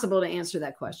impossible to answer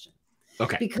that question.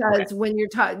 Okay. Because when you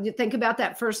think about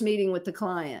that first meeting with the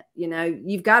client,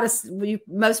 you've got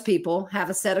most people have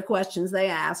a set of questions they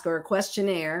ask or a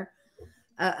questionnaire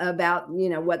about,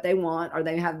 what they want, or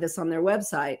they have this on their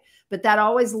website, but that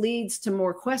always leads to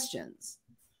more questions.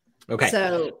 Okay.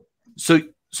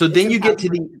 So then you get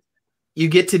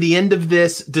to the end of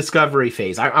this discovery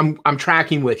phase. I'm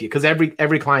tracking with you because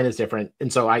every client is different.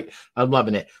 And so I'm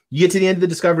loving it. You get to the end of the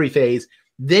discovery phase,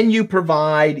 then you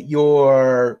provide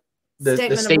the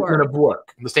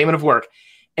statement of work.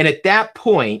 And at that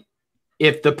point,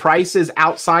 if the price is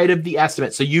outside of the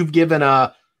estimate, so you've given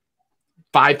a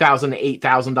 $5,000 to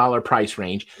 $8,000 price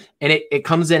range, and it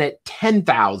comes in at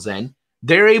 $10,000,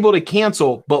 they're able to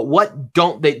cancel, but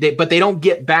they don't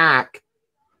get back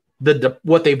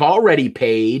what they've already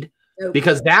paid,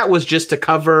 because that was just to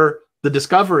cover the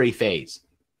discovery phase,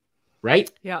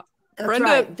 right? Yeah. That's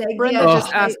right. Brenda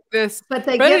just asked this. But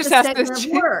they Brenda get the statement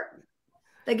of work.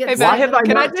 They get. Why have I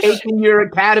not taken your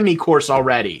academy course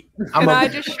already? Can I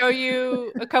just show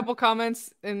you a couple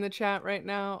comments in the chat right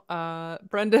now?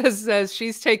 Brenda says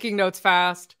she's taking notes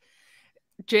fast.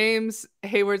 James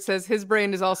Hayward says his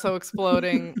brain is also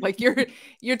exploding. Like you're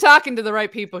talking to the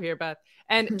right people here, Beth.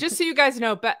 And just so you guys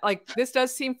know, Beth, like this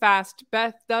does seem fast.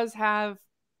 Beth does have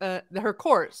her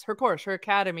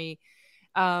academy.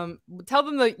 Tell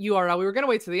them the URL. We were going to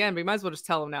wait to the end, but we might as well just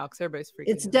tell them now because everybody's freaking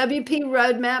It's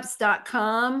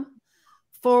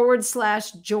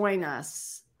wproadmaps.com/join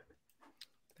us.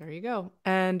 There you go.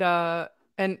 And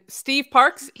Steve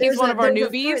Parks, he's one of our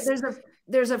newbies.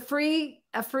 There's a free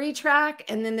track,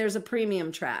 and then there's a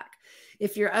premium track.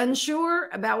 If you're unsure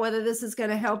about whether this is going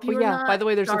to help you or not, by the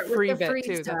way, there's a free bit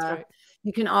too. That's right.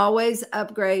 You can always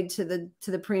upgrade to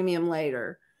the premium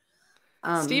later.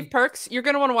 Steve Perks, you're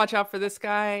going to want to watch out for this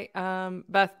guy,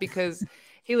 Beth, because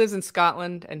he lives in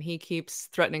Scotland and he keeps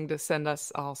threatening to send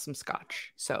us all some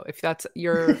scotch. So if that's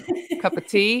your cup of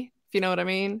tea, if you know what I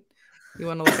mean, you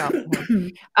want to look out for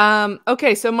him.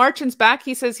 Okay, so Marchin's back.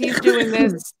 He says he's doing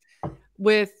this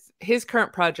with his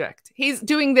current project. He's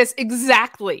doing this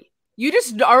exactly. You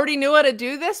just already knew how to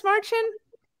do this, Marchin?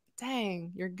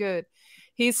 Dang, you're good.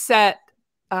 He's set.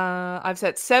 I've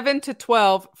set 7 to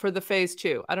 12 for the phase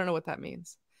 2. I don't know what that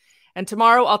means. And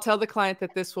tomorrow I'll tell the client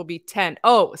that this will be 10.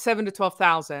 Oh, 7 to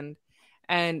 12,000.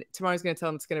 And tomorrow's going to tell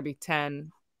them it's going to be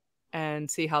 10 and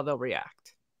see how they'll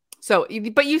react. So,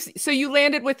 but you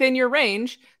landed within your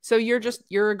range. So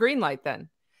you're a green light then.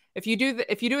 If you do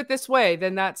it this way,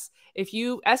 then that's, if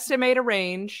you estimate a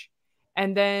range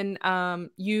and then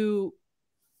you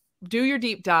do your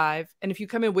deep dive, and if you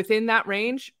come in within that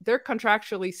range, they're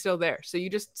contractually still there. So you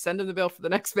just send them the bill for the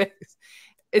next phase.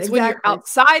 It's when you're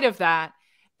outside of that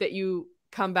you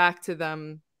come back to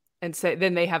them and say,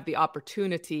 then they have the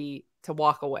opportunity to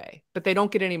walk away, but they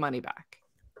don't get any money back.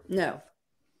 No,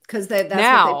 because that's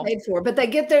what they paid for. But they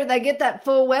get that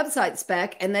full website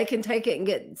spec, and they can take it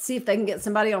and see if they can get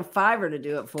somebody on Fiverr to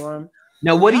do it for them.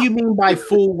 Now, what do you mean by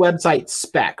full website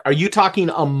spec? Are you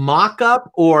talking a mock-up,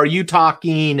 or are you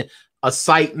talking a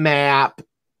site map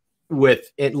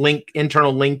with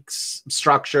internal links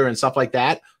structure and stuff like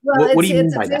that? Well, what do you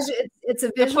mean by that? It's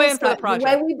a visual plan for the project.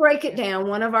 The way we break it down,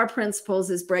 one of our principles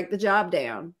is break the job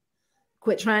down.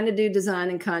 Quit trying to do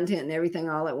design and content and everything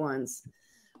all at once.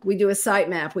 We do a site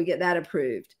map. We get that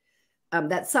approved.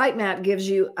 That site map gives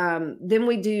you, then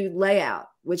we do layout,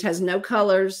 which has no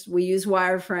colors. We use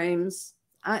wireframes.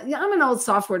 I'm an old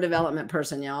software development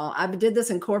person, y'all. I did this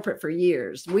in corporate for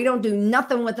years. We don't do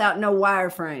nothing without no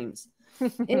wireframes.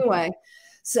 Anyway,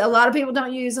 so a lot of people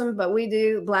don't use them, but we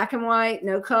do. Black and white,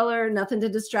 no color, nothing to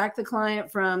distract the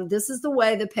client from. This is the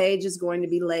way the page is going to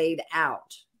be laid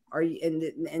out,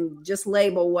 and just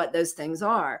label what those things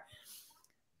are.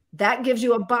 That gives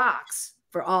you a box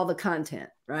for all the content,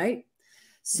 right?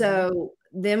 So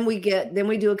then we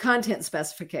do a content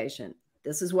specification.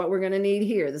 This is what we're going to need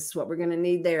here. This is what we're going to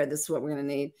need there. This is what we're going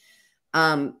to need.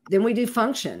 Then we do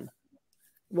function.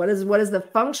 What is the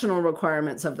functional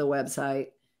requirements of the website?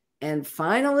 And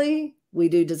finally, we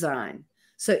do design.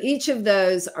 So each of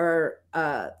those are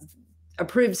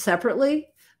approved separately,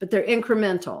 but they're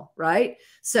incremental, right?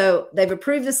 So they've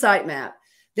approved the sitemap.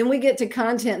 Then we get to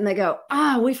content and they go,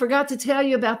 we forgot to tell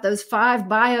you about those 5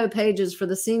 bio pages for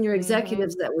the senior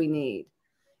executives that we need.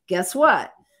 Guess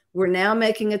what? We're now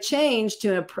making a change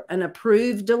to an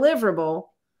approved deliverable.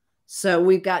 So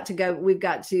we've got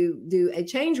to do a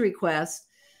change request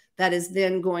that is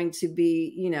then going to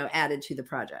be, added to the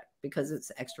project because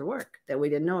it's extra work that we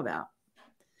didn't know about.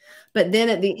 But then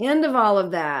at the end of all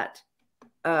of that,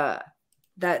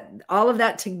 all of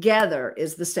that together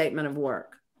is the statement of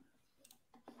work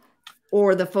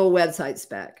or the full website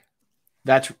spec.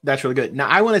 That's really good. Now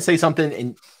I want to say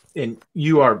something, and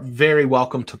you are very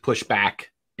welcome to push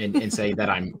back and say that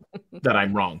I'm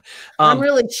wrong. I'm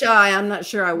really shy. I'm not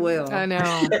sure I will. I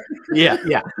know.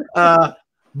 Yeah.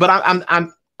 But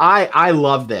I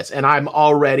love this, and I'm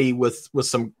already with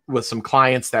some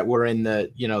clients that we're in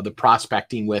the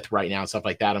prospecting with right now and stuff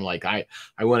like that. I'm like, I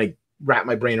want to wrap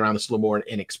my brain around this a little more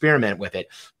and experiment with it.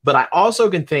 But I also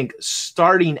can think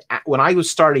when I was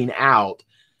starting out,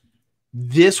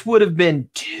 this would have been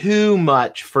too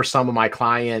much for some of my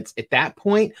clients at that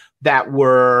point that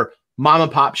were mom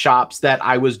and pop shops that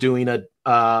I was doing a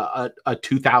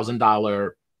 $2,000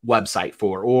 website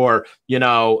for, or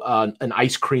an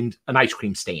ice cream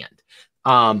stand.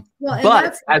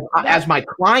 But as my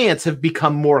clients have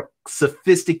become more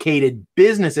sophisticated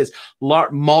businesses,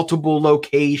 multiple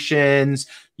locations,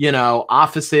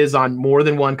 offices on more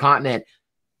than one continent,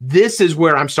 this is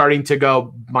where I'm starting to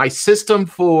go. My system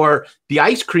for the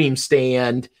ice cream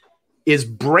stand is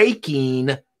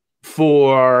breaking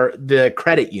for the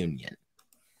credit union.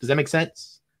 Does that make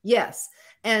sense? Yes.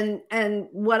 And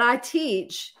what I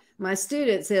teach my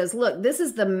students is, look, this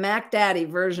is the Mac Daddy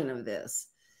version of this.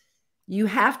 You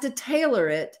have to tailor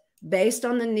it based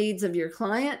on the needs of your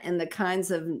client and the kinds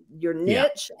of your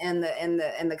niche and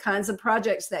the kinds of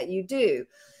projects that you do.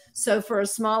 So for a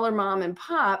smaller mom and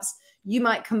pops, you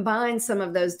might combine some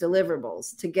of those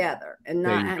deliverables together and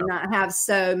not have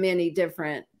so many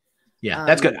different. Yeah,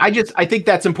 that's good. I think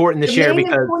that's important to share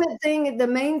because the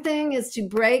main thing is to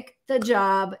break the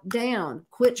job down.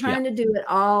 Quit trying to do it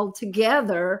all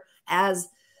together as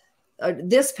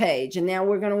this page, and now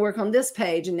we're going to work on this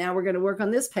page, and now we're going to work on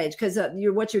this page, because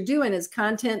what you're doing is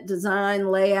content,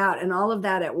 design, layout, and all of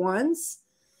that at once.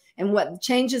 And what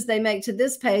changes they make to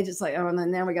this page, it's like, oh, and then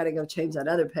now we got to go change that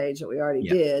other page that we already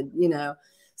did,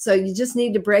 So you just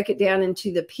need to break it down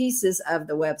into the pieces of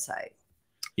the website.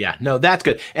 Yeah, no, that's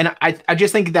good. And I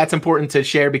just think that's important to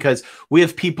share, because we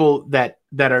have people that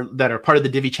are part of the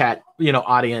Divi Chat,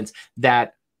 audience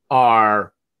that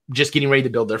are just getting ready to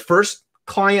build their first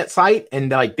client site,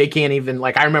 and like they can't even,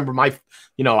 like, I remember I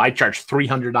charged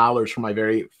 $300 for my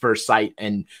very first site,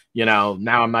 and now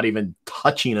I'm not even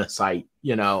touching a site,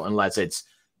 unless it's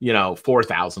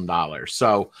 $4,000.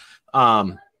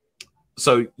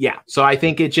 So I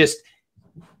think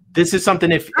this is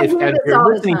something, if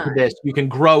you're listening to this, you can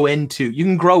grow into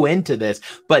this,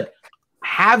 but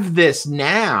have this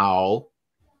now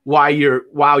while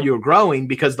you're growing,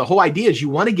 because the whole idea is you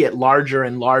want to get larger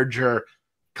and larger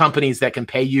companies that can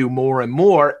pay you more and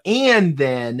more. And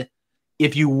then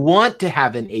if you want to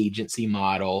have an agency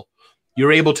model,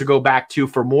 you're able to go back to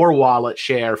for more wallet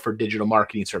share for digital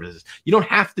marketing services. You don't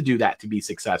have to do that to be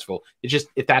successful. It's just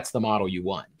if that's the model you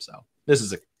want. So this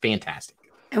is fantastic.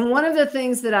 And one of the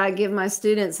things that I give my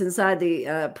students inside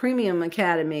the Premium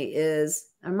Academy is,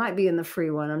 I might be in the free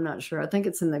one, I'm not sure. I think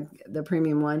it's in the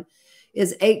premium one,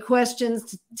 is 8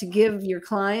 questions to give your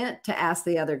client to ask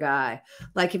the other guy.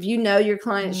 Like if your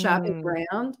client's shopping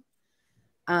around,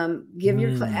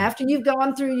 after you've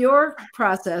gone through your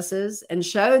processes and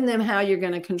shown them how you're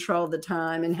going to control the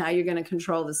time and how you're going to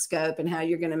control the scope and how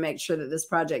you're going to make sure that this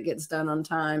project gets done on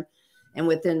time and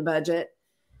within budget,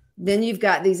 then you've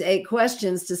got these 8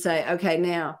 questions to say, okay,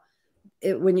 now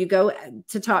when you go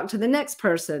to talk to the next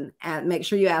person, make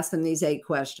sure you ask them these 8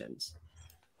 questions.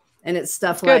 And it's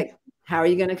stuff like, how are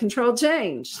you going to control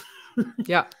change?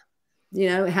 Yeah.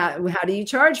 How do you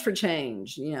charge for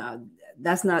change?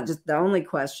 That's not just the only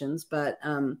questions, but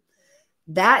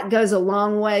that goes a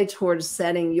long way towards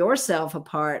setting yourself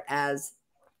apart as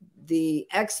the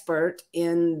expert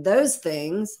in those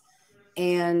things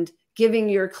and giving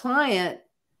your client,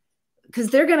 because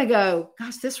they're going to go,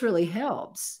 gosh, this really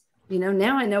helps.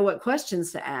 Now I know what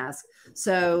questions to ask.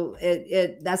 So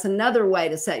that's another way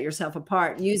to set yourself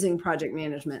apart, using project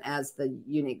management as the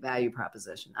unique value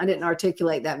proposition. I didn't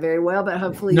articulate that very well, but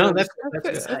hopefully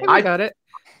I got it.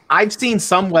 I've seen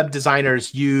some web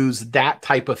designers use that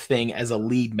type of thing as a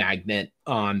lead magnet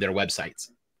on their websites.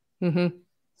 Mm-hmm.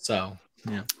 So,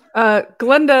 yeah.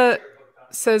 Glenda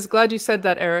says, glad you said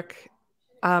that, Eric.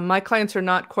 My clients are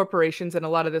not corporations, and a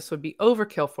lot of this would be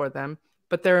overkill for them,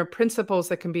 but there are principles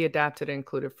that can be adapted and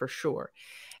included for sure.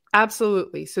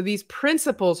 Absolutely. So these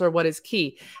principles are what is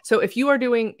key. So if you are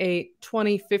doing a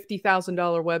 $20,000,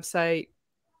 $50,000 website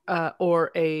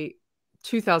or a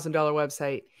 $2,000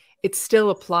 website, it still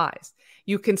applies.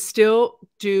 You can still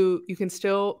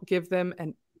give them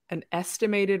an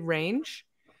estimated range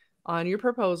on your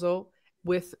proposal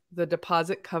with the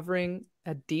deposit covering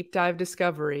a deep dive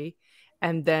discovery,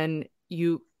 and then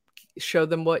you show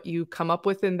them what you come up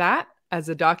with in that as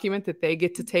a document that they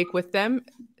get to take with them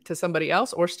to somebody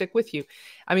else or stick with you.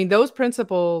 I mean, those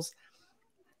principles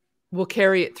will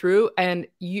carry it through, and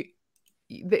you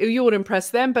would impress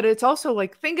them, but it's also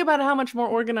like, think about how much more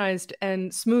organized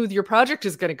and smooth your project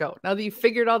is going to go now that you've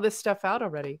figured all this stuff out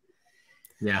already.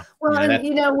 Yeah. Well, yeah,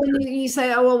 and when you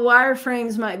say, oh, well,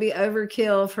 wireframes might be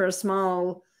overkill for a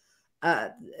small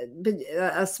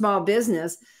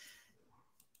business.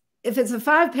 If it's a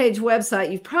 5-page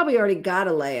website, you've probably already got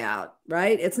a layout,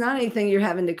 right? It's not anything you're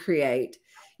having to create.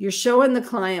 You're showing the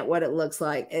client what it looks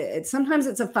like. Sometimes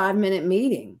it's a 5-minute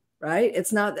meeting, right?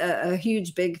 It's not a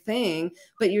huge, big thing,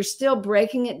 but you're still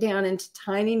breaking it down into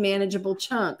tiny, manageable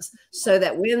chunks so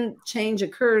that when change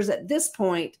occurs at this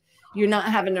point, you're not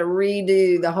having to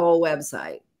redo the whole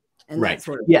website. and Right. that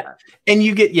sort of Yeah. stuff. And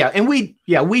you get, and we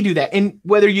do that. And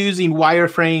whether you're using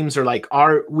wireframes or like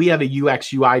we have a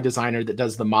UX UI designer that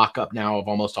does the mock-up now of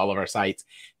almost all of our sites,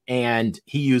 and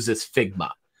he uses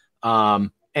Figma.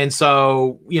 And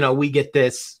so, we get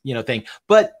this, thing,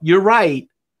 but you're right.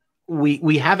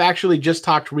 We have actually just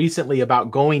talked recently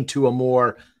about going to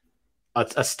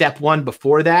a step one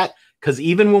before that. Cause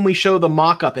even when we show the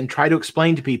mock-up and try to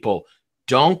explain to people,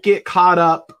 don't get caught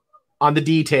up on the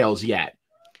details yet.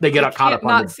 They get caught up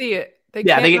on see it. They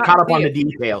get caught up on the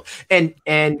detail. And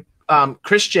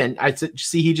Christian, I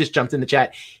see he just jumped in the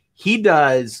chat. He's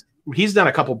done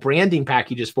a couple branding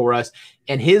packages for us,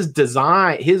 and his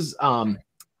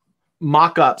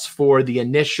mock-ups for the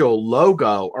initial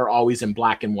logo are always in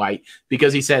black and white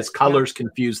because he says colors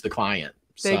confuse the client.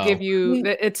 They give you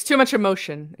it's too much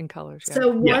emotion in colors. Yeah.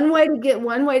 So one way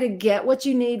to get what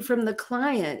you need from the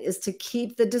client is to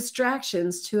keep the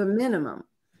distractions to a minimum.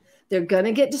 They're going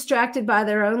to get distracted by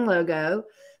their own logo.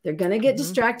 They're going to get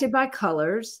distracted by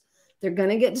colors. They're going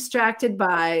to get distracted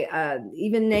by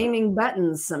even naming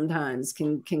buttons sometimes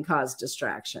can cause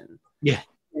distraction. Yeah.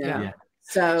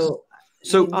 So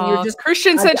you're just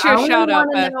Christian sent you a shout out.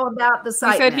 Know about the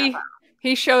site. He said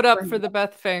he showed up for the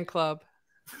Beth fan club.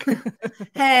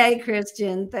 Hey,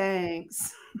 Christian,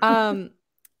 thanks. So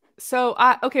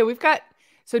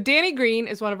Danny Green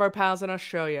is one of our pals in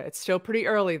Australia. It's still pretty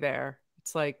early there.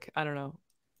 It's like, I don't know,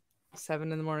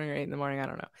 7 in the morning or 8 in the morning. I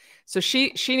don't know. So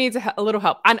she needs a little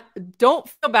help. And don't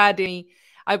feel bad, Danny.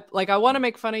 I want to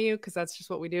make fun of you because that's just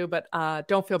what we do, but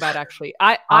don't feel bad. Actually,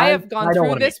 I have gone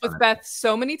through this with Beth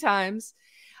so many times.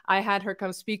 I had her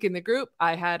come speak in the group.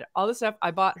 I had all this stuff.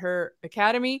 I bought her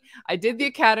academy. I did the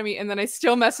academy. And then I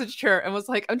still messaged her and was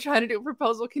like, I'm trying to do a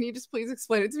proposal. Can you just please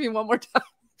explain it to me one more time?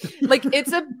 Like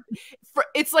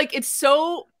it's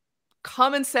so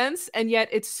common sense, and yet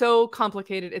it's so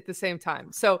complicated at the same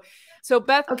time. So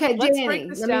Beth, okay, let's Danny, break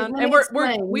this down. And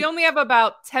we only have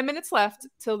about 10 minutes left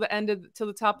till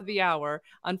the top of the hour.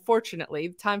 Unfortunately,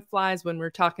 time flies when we're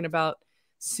talking about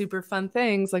super fun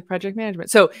things like project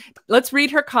management. So let's read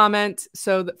her comment.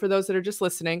 So that for those that are just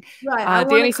listening, right,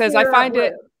 Danny says, I find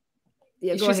it.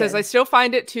 Yeah, she says, I still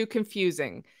find it too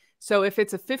confusing. So if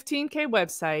it's a 15K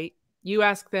website, you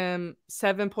ask them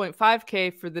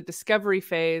 7.5K for the discovery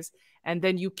phase, and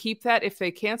then you keep that if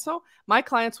they cancel. My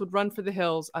clients would run for the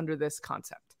hills under this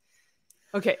concept.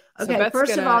 Okay. So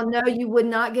first of all, no, you would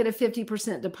not get a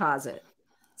 50% deposit.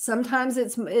 Sometimes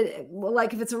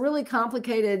like if it's a really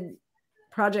complicated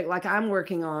project like I'm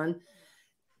working on,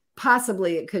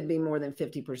 possibly it could be more than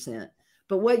 50%.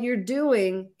 But what you're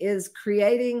doing is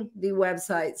creating the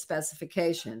website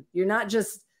specification. You're not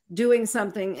just doing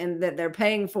something and that they're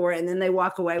paying for it and then they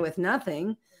walk away with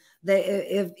nothing.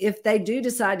 If they do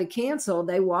decide to cancel,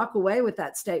 they walk away with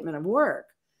that statement of work,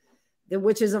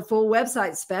 which is a full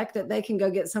website spec that they can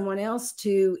go get someone else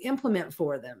to implement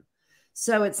for them.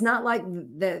 So it's not like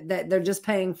that they're just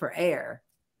paying for air.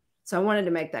 So I wanted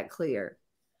to make that clear.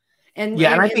 And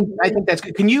I think that's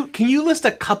good. Can you list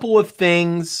a couple of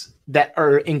things that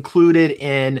are included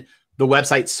in the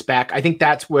website spec? I think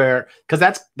that's where, because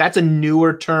that's a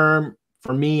newer term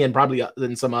for me and probably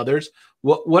than some others.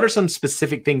 What are some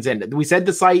specific things in it? We said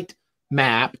the site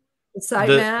map,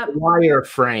 the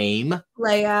wireframe,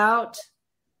 layout,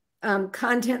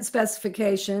 content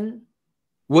specification.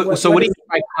 What do you mean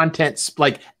by content?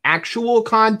 Like actual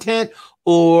content,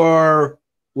 or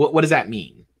what does that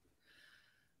mean?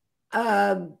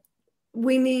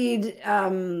 We need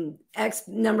X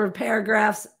number of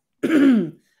paragraphs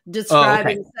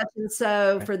describing such and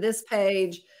so. For this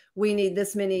page, we need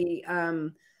this many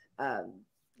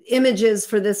images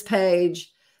for this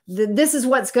page. This is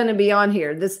what's going to be on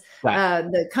here.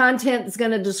 The content is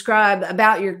going to describe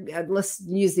about your, let's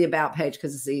use the about page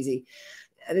because it's easy.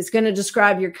 It's going to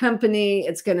describe your company.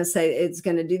 It's going to say, it's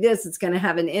going to do this. It's going to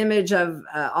have an image of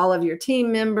all of your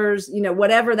team members,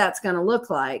 whatever that's going to look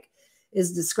like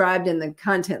is described in the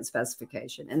content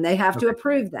specification, and they have to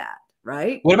approve that,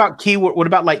 right? What about keyword? What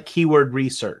about like keyword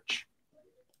research?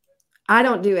 I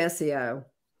don't do SEO.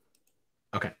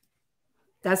 Okay.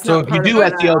 That's so not if you do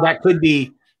SEO, that could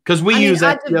be because we use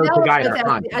SEO to guide our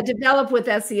content. I develop with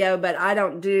SEO, but I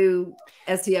don't do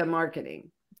SEO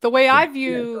marketing. The way I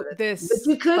view this,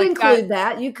 but you could include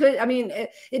that. You could. I mean,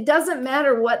 it doesn't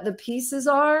matter what the pieces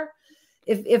are.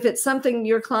 If it's something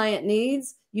your client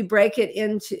needs, you break it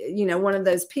into one of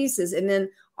those pieces, and then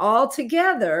all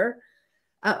together.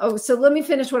 So let me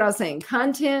finish what I was saying.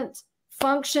 Content,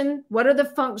 function. What are the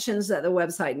functions that the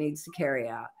website needs to carry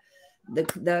out?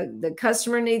 The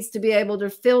customer needs to be able to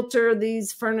filter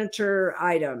these furniture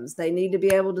items. They need to be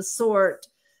able to sort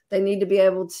They need to be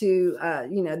able to,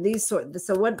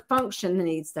 so what function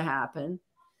needs to happen,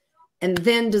 and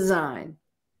then design.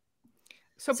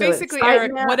 So basically,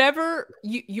 Eric, whatever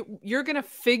you're going to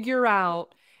figure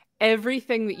out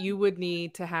everything that you would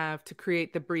need to have to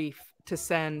create the brief to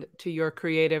send to your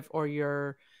creative or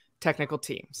your technical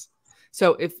teams.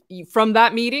 So if you, from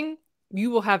that meeting,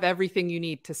 you will have everything you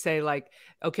need to say, like,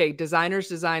 okay, designers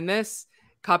design this,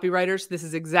 copywriters, this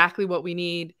is exactly what we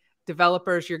need.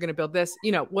 Developers, you're going to build this.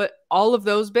 What all of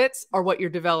those bits are what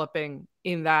you're developing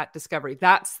in that discovery.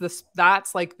 That's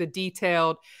like the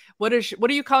detailed. What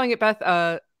are you calling it,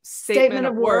 Beth? Statement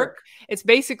of work. It's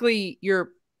basically your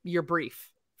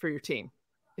brief for your team.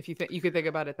 If you think you could think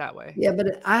about it that way. Yeah,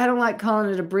 but I don't like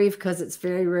calling it a brief because it's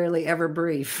very rarely ever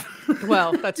brief.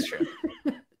 Well, that's true.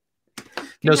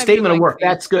 No, statement of work.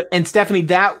 That's good. And Stephanie,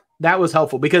 that was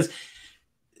helpful because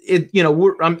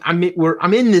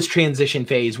I'm in this transition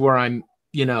phase where I'm,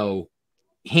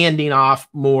 handing off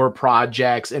more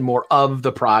projects and more of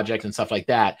the project and stuff like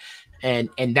that. And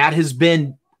that has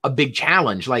been a big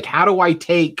challenge. Like, how do I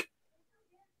take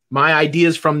my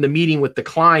ideas from the meeting with the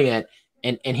client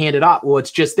and hand it off? Well,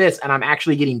 it's just this, and I'm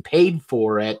actually getting paid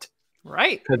for it.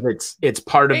 Right. Because it's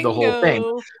part of the whole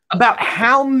thing. About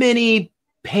how many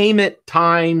payment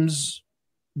times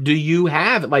do you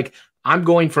have? Like, I'm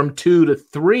going from 2 to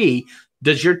 3.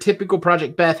 Does your typical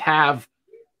project, Beth, have,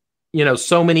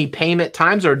 so many payment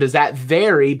times, or does that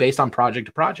vary based on project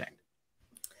to project?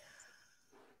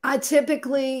 I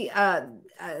typically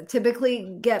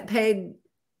get paid.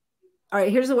 All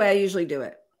right, here's the way I usually do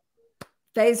it.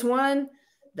 Phase 1,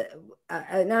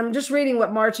 and I'm just reading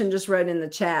what Marcin just wrote in the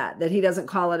chat, that he doesn't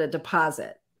call it a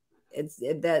deposit. It's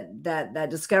that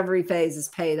discovery phase is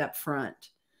paid up front.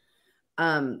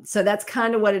 So that's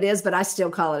kind of what it is, but I still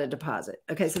call it a deposit.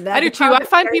 Okay. So that I do too. I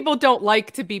find people don't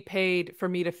like to be paid for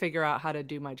me to figure out how to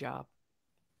do my job.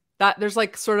 That there's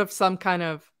like sort of some kind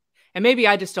of, and maybe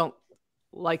I just don't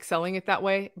like selling it that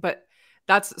way, but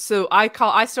I still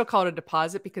call it a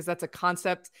deposit because that's a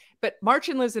concept, but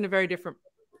Marcin lives in a very different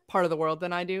part of the world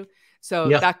than I do. So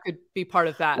that could be part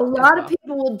of that. A lot of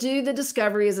people will do the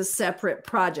discovery as a separate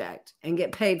project and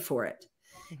get paid for it.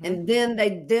 Mm-hmm.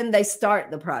 And then they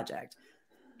start the project.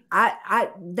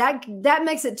 That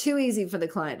makes it too easy for the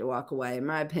client to walk away, in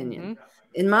my opinion.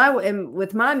 Mm-hmm.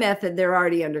 With my method, they're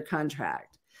already under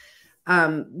contract.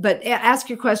 But ask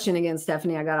your question again,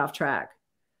 Stephanie. I got off track.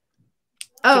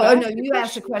 Oh no, you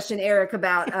asked a question, Eric,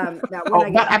 about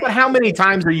how many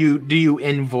times do you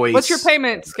invoice? What's your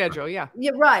payment schedule? Yeah,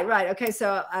 right. Okay,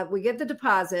 so we get the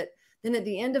deposit. Then at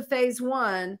the end of phase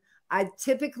 1, I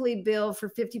typically bill for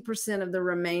 50% of the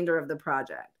remainder of the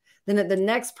project. Then at the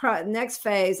next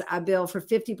phase, I bill for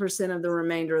 50% of the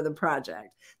remainder of the project.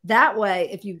 That way,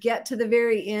 if you get to the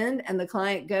very end and the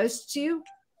client ghosts you,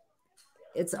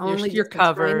 it's only you're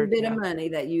covered. A bit of money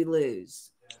that you lose.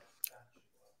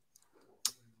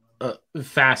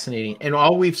 Fascinating. And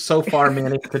all we've so far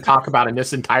managed to talk about in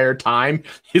this entire time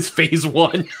is phase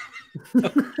 1.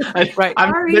 Right.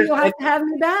 Sorry, you'll have to have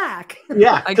me back.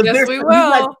 Yeah. I guess we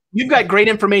will. You've got great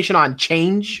information on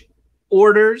change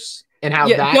orders and how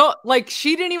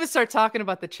she didn't even start talking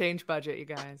about the change budget, you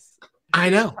guys. I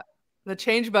know. The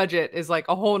change budget is like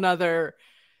a whole nother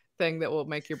thing that will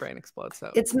make your brain explode.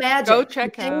 So it's magic. Go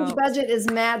check out. Change budget is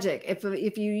magic. If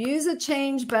you use a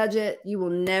change budget, you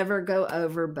will never go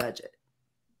over budget.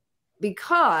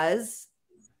 Because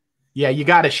you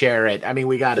got to share it. I mean,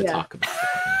 we got to talk about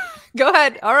it. Go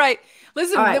ahead. All right.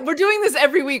 Listen, we're doing this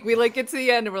every week. We get to the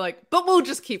end and we're like, but we'll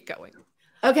just keep going.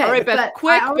 Okay. All right, Beth,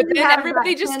 quick, but then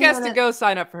everybody just gets to go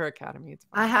sign up for her academy.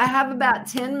 I have about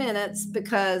 10 minutes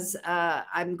because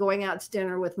I'm going out to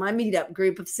dinner with my meetup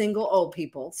group of single old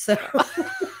people. So.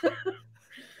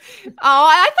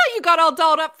 I thought you got all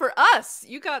dolled up for us.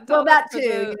 You got dolled that up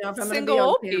too. For if I'm single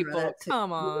old people.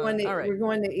 Come on. We're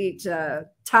going to eat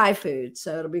Thai food,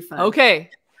 so it'll be fun.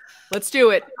 Okay, let's do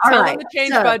it. Tell them the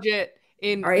change budget.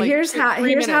 All right, here's how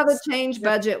the change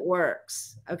budget works.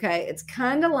 Okay, it's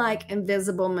kind of like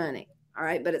invisible money. All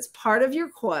right, but it's part of your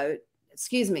quote.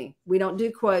 Excuse me, we don't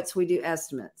do quotes, we do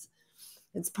estimates.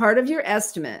 It's part of your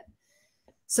estimate.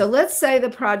 So let's say the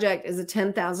project is a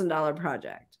 $10,000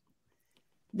 project.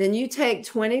 Then you take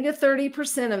 20 to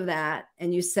 30% of that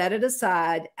and you set it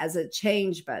aside as a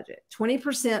change budget.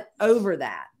 20% over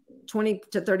that. 20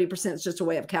 to 30% is just a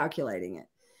way of calculating it.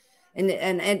 And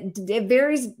it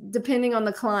varies depending on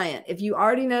the client. If you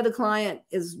already know the client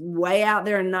is way out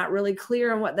there and not really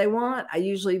clear on what they want, I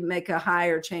usually make a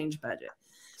higher change budget.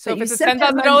 So if it's a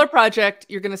 $10,000 project,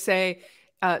 you're going to say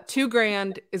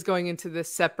 $2,000 is going into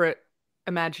this separate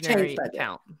imaginary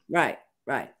account. Right.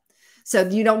 So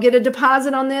you don't get a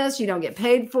deposit on this. You don't get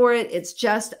paid for it. It's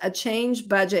just a change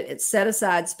budget. It's set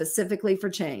aside specifically for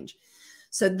change.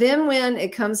 So then when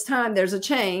it comes time, there's a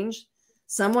change,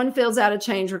 someone fills out a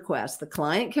change request. The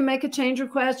client can make a change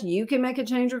request. You can make a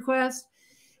change request.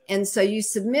 And so you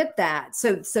submit that.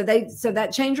 So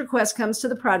that change request comes to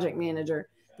the project manager.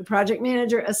 The project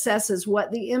manager assesses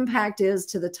what the impact is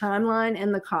to the timeline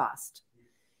and the cost.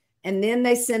 And then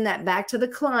they send that back to the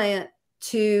client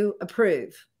to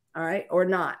approve, all right, or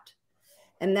not.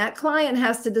 And that client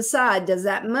has to decide, does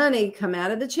that money come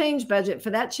out of the change budget for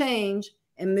that change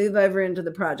and move over into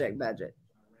the project budget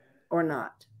or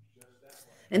not?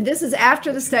 And this is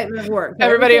after the statement of work.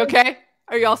 Everybody okay?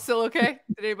 Are y'all still okay?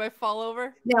 Did anybody fall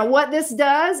over? Now, what this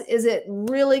does is it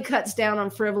really cuts down on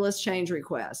frivolous change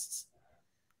requests.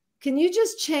 Can you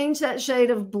just change that shade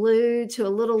of blue to a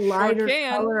little lighter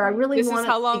color? I really want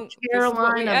it to be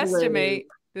Carolina blue.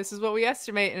 This is what we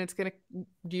estimate, and it's going to,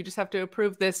 you just have to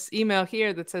approve this email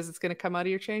here that says it's going to come out of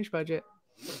your change budget.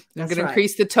 It's going to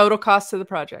increase the total cost of the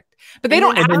project. But they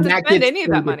don't have to spend any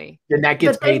of that money. Then that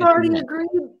gets paid.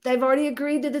 They've already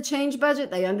agreed to the change budget.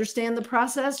 They understand the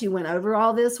process. You went over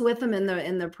all this with them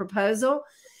in the proposal.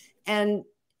 And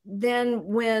then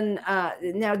when,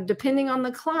 now depending on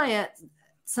the client,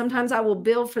 sometimes I will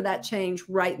bill for that change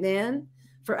right then.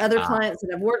 For other clients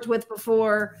that I've worked with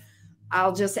before,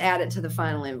 I'll just add it to the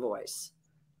final invoice.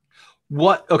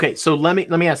 Okay, so let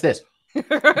me ask this.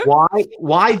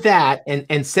 why that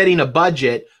and setting a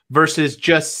budget versus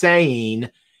just saying,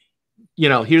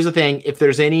 here's the thing, if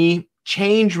there's any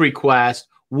change request,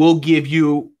 we'll give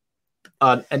you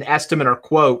an estimate or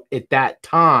quote at that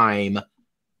time.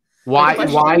 Why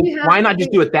not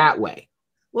just do it that way?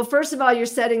 Well, first of all, you're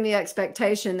setting the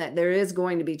expectation that there is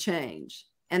going to be change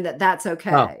and that's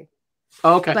okay.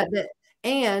 Oh, okay.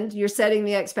 And you're setting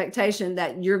the expectation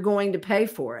that you're going to pay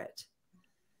for it.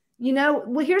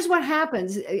 Well, here's what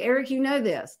happens. Eric, you know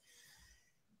this.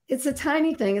 It's a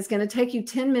tiny thing. It's going to take you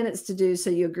 10 minutes to do, so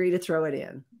you agree to throw it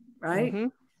in, right? Mm-hmm.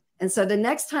 And so the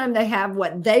next time they have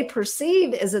what they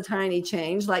perceive as a tiny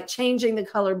change, like changing the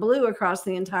color blue across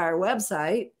the entire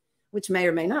website, which may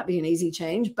or may not be an easy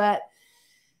change, but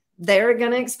they're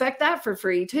going to expect that for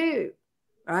free too,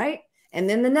 right? And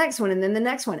then the next one, and then the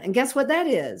next one. And guess what that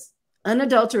is?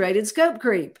 Unadulterated scope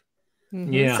creep.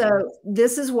 Mm-hmm. Yeah. So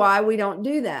this is why we don't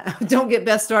do that. Don't get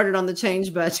best started on the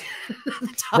change budget.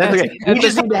 That's okay. We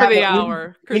just need to have the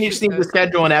hour. We just need to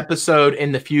schedule an episode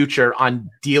in the future on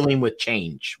dealing with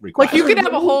change requests. Like you could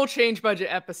have a whole change budget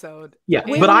episode. Yeah,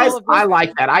 but I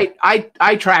like that.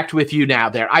 I tracked with you now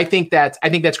there. I think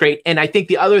that's great. And I think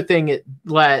the other thing it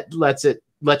lets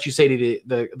you say to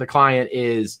the client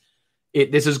is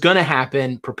this is going to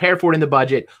happen. Prepare for it in the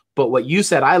budget. But what you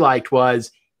said I liked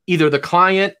was either the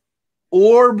client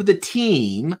or the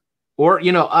team or,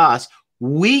 us,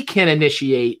 we can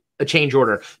initiate a change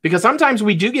order, because sometimes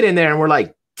we do get in there and we're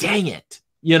like, dang it,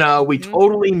 we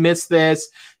totally missed this.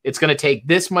 It's going to take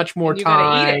this much more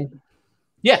time.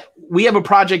 Yeah. We have a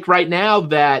project right now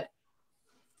that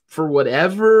for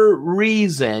whatever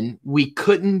reason, we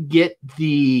couldn't get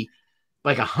the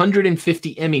 150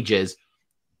 images.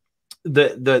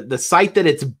 The site that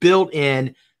it's built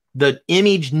in, the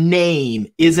image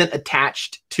name isn't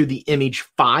attached to the image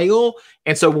file.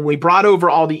 And so when we brought over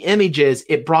all the images,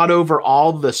 it brought over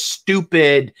all the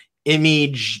stupid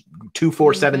image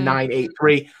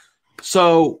 247983.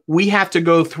 So we have to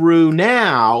go through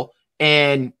now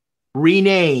and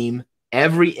rename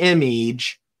every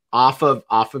image off of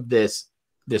this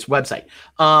website.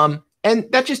 And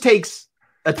that just takes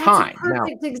a time. That's a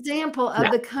perfect example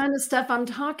of the kind of stuff I'm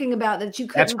talking about, that you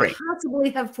couldn't possibly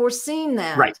have foreseen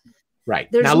that. Right.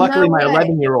 Now, luckily, my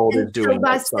 11-year-old is doing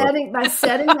by setting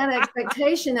that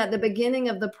expectation at the beginning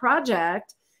of the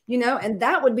project, and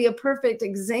that would be a perfect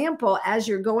example as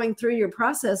you're going through your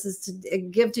processes to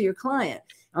give to your client.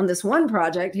 On this one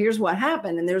project, here's what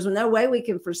happened, and there's no way we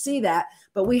can foresee that,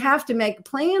 but we have to make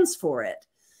plans for it.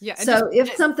 Yeah. So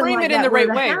if something frame like it in that the right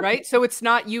were to way, happen, right? So it's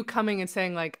not you coming and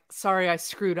saying like, sorry, I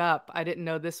screwed up. I didn't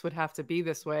know this would have to be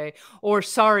this way. Or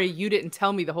sorry, you didn't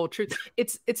tell me the whole truth.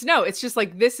 It's just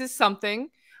like, this is something.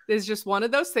 There's just one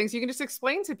of those things you can just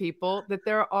explain to people, that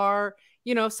there are,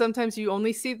 sometimes you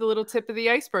only see the little tip of the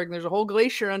iceberg. There's a whole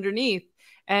glacier underneath,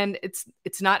 and it's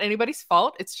not anybody's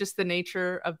fault. It's just the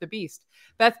nature of the beast.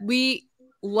 Beth, we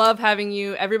love having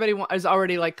you. Everybody is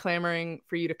already clamoring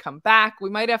for you to come back.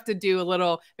 We might have to do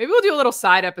maybe we'll do a little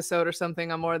side episode or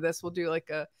something on more of this. We'll do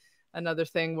another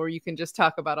thing where you can just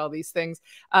talk about all these things.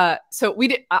 So we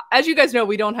did, as you guys know,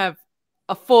 we don't have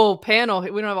a full panel. We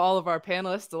don't have all of our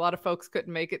panelists. A lot of folks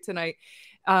couldn't make it tonight.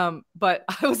 But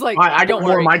I was like, I got don't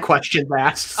more worry. of my questions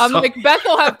asked. I'm like, Beth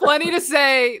will have plenty to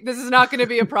say. This is not going to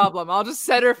be a problem. I'll just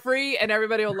set her free and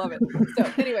everybody will love it.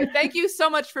 So anyway, thank you so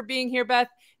much for being here, Beth.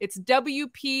 It's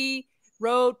WP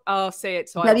Road. I'll say it.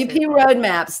 So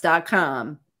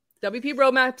WPRoadmaps.com.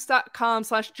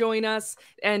 WPRoadmaps.com/join us.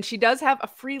 And she does have a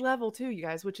free level too, you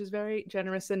guys, which is very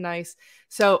generous and nice.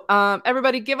 So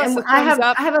everybody give us a thumbs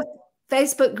up. I have a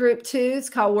Facebook group too. It's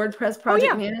called WordPress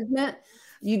Project Management.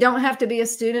 You don't have to be a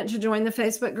student to join the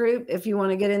Facebook group if you want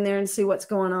to get in there and see what's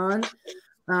going on.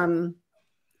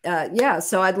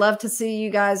 So I'd love to see you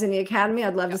guys in the academy.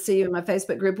 I'd love to see you in my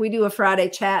Facebook group. We do a Friday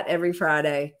chat every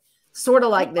Friday, sort of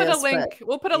like this.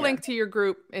 We'll put a link to your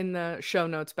group in the show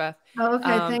notes, Beth. Oh,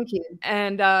 okay, thank you.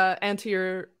 And to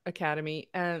your academy.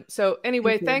 And so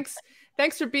anyway, thanks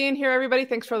for being here, everybody.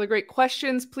 Thanks for all the great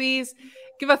questions. Please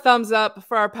give a thumbs up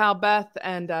for our pal Beth,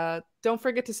 and don't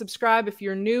forget to subscribe if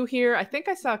you're new here. I think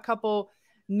I saw a couple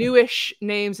newish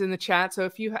names in the chat. So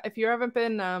if you haven't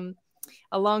been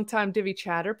a long-time Divi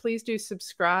chatter, please do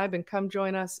subscribe and come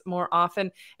join us more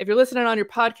often. If you're listening on your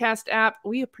podcast app,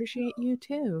 we appreciate you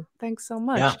too. Thanks so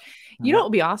much. Yeah. You know what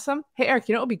would be awesome? Hey, Eric,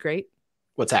 you know what would be great?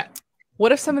 What's that?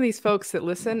 What if some of these folks that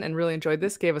listen and really enjoyed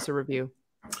this gave us a review?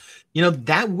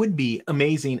 That would be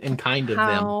amazing and kind of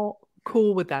them. How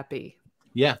cool would that be?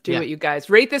 Yeah. Do it, you guys.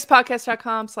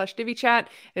 RateThisPodcast.com/DiviChat.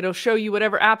 It'll show you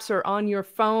whatever apps are on your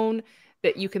phone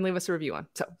that you can leave us a review on.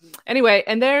 So anyway,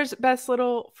 and there's Beth's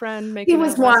little friend making. He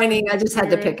was whining. I just had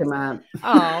to pick him up.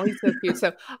 Oh, he's so cute.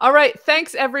 So, all right.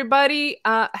 Thanks, everybody.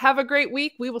 Have a great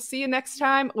week. We will see you next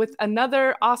time with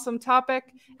another awesome topic.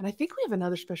 And I think we have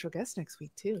another special guest next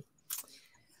week, too.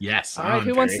 Yes. All right.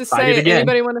 Who wants to say it? Again.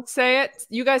 Anybody want to say it?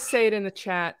 You guys say it in the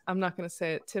chat. I'm not going to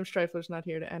say it. Tim Streifler's not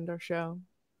here to end our show.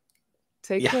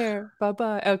 Take care.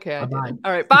 Bye-bye. Okay. I did.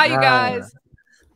 All right. Bye, you guys.